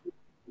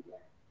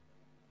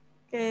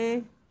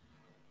 Okay.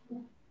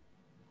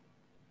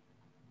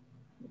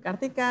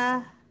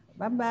 Kartika,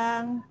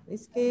 Bambang,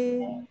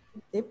 Rizky,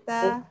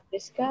 Cipta,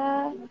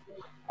 Rizka,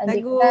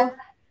 Teguh,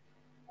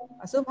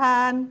 Pak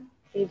Subhan.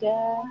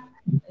 Ida.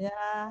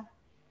 Yeah.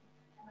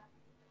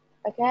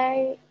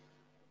 Okay.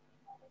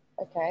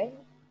 Okay.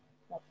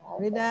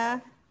 Rida.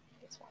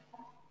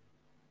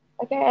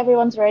 Okay,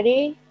 everyone's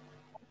ready.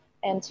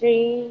 And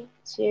 3,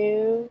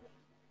 2,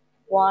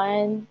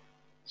 1.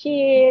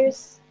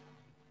 Cheers.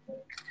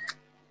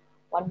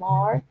 One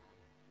more.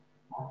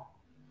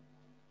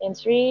 In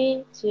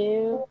 3,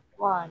 2,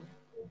 1.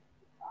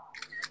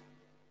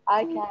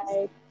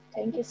 Okay,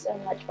 thank you so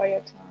much for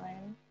your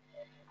time.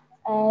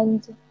 And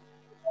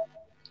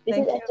this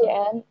is at the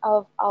end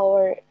of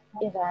our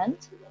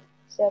event.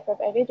 So,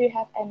 Prof. Evie, do you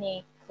have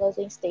any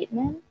closing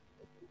statement?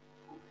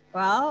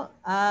 Well,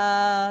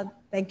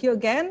 thank you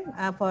again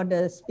for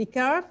the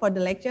speaker, for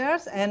the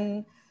lectures,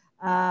 and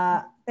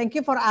thank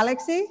you for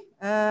Alexi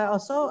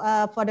also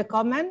for the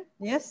comment.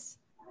 Yes.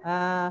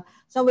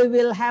 So we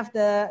will have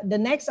the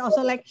next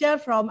also lecture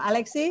from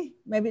Alexi,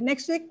 maybe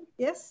next week.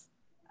 Yes.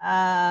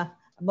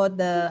 About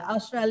the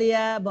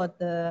Australia, about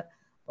the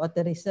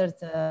research,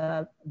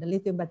 the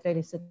lithium battery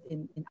research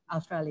in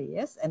Australia.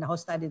 Yes, and how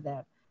study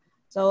there.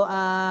 So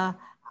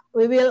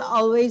we will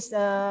always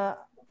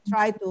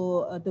try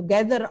to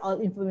gather all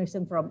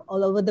information from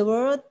all over the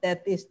world.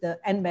 That is the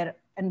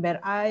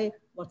NBRI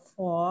what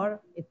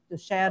for it to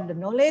share the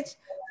knowledge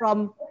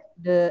from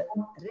the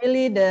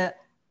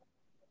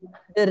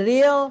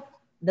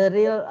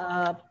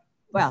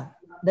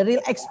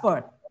real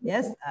expert.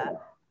 Yes.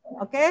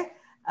 Okay.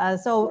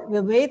 So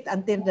we'll wait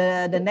until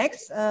the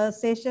next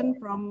session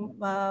from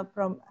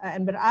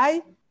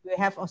NBRI. We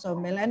have also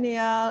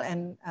millennial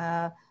and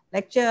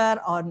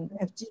lecture on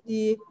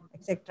FGD,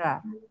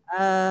 etc.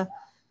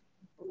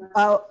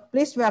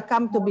 Please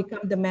welcome to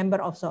become the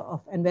member of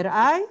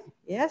NBRI.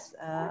 Yes,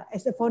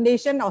 as a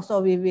foundation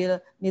also we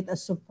will need a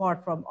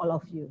support from all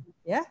of you.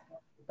 Yeah,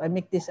 so I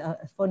make this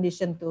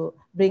foundation to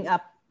bring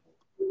up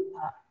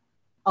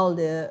all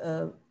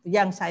the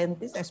young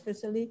scientists,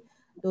 especially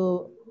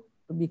to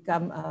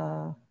become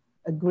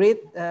a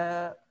great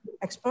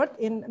expert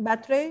in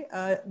battery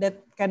that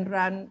can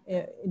run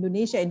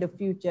Indonesia in the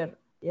future.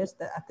 Yes,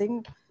 I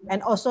think, and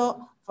also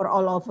for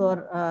all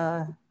over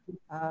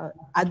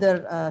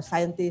other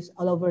scientists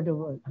all over the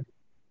world.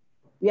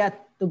 We are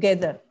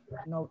together,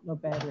 no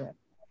barrier.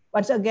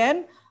 Once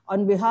again,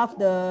 on behalf of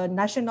the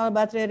National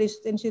Battery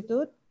Research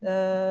Institute,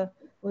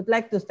 would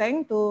like to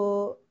thank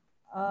to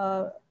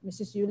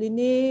Mrs.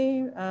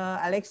 Yulini,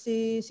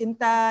 Alexi,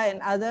 Sinta,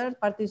 and other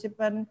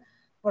participants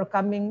for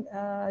coming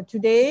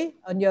today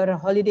on your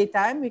holiday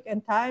time,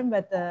 weekend time.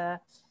 But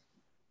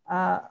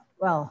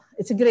well,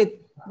 it's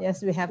great.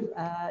 Yes, we have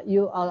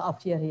you all of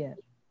you here.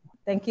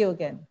 Thank you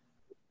again.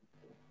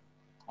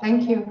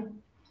 Thank you.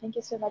 Thank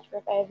you so much,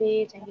 Prof.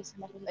 Evie. Thank you so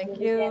much, Mr. Thank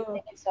Lilian. you.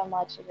 Thank you so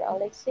much,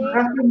 Alexi.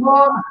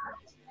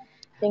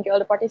 Thank you all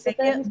the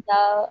participants.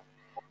 Now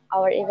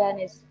our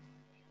event is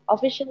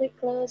officially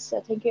closed.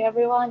 So thank you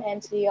everyone and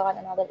see you on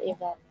another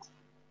event.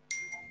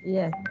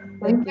 Yeah.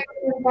 Thank you.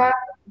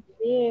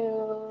 See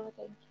you.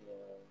 Thank you.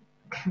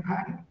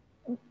 Bye.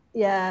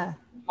 Yeah.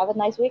 Have a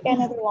nice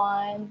weekend,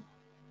 everyone.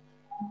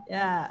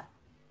 Yeah.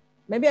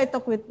 Maybe I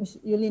talk with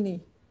Ms. Yulini.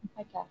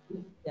 Okay.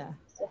 Yeah.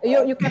 So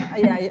You can,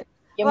 yeah.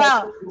 you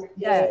Well, may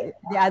yeah,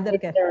 the other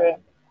can. the room.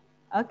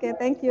 Okay,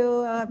 thank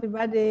you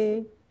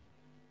everybody.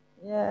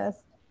 Yes.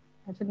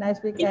 Have a nice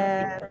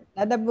weekend.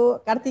 Dadah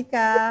Bu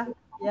Kartika.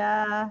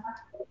 Ya.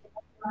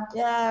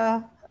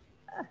 Ya.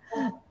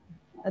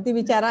 Nanti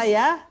bicara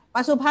ya.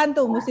 Pak Subhan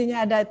tuh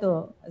mestinya ada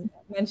tuh.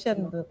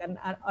 Mention tuh kan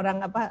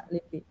orang apa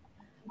LIPI.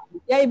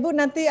 Ya Ibu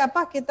nanti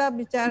apa kita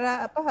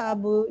bicara apa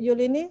Bu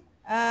Yulini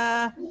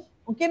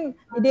mungkin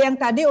ide yang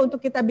tadi untuk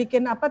kita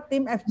bikin apa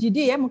tim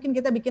FGD ya, mungkin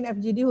kita bikin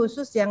FGD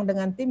khusus yang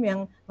dengan tim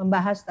yang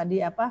membahas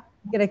tadi apa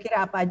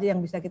kira-kira apa aja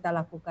yang bisa kita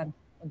lakukan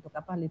untuk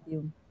apa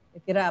lithium.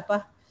 Kira-kira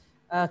apa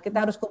kita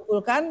harus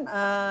kumpulkan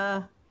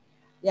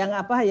yang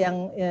apa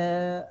yang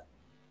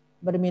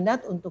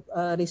berminat untuk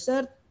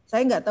riset.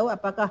 Saya nggak tahu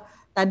apakah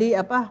tadi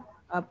apa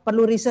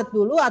perlu riset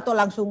dulu atau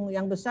langsung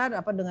yang besar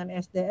apa dengan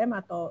SDM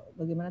atau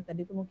bagaimana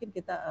tadi itu mungkin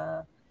kita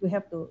we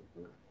have to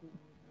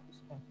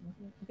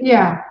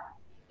Iya.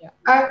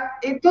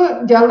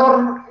 Itu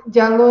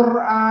jalur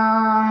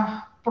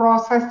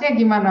prosesnya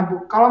gimana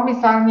Bu? Kalau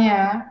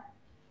misalnya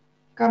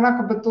karena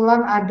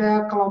kebetulan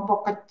ada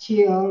kelompok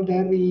kecil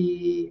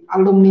dari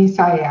alumni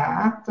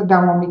saya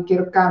sedang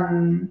memikirkan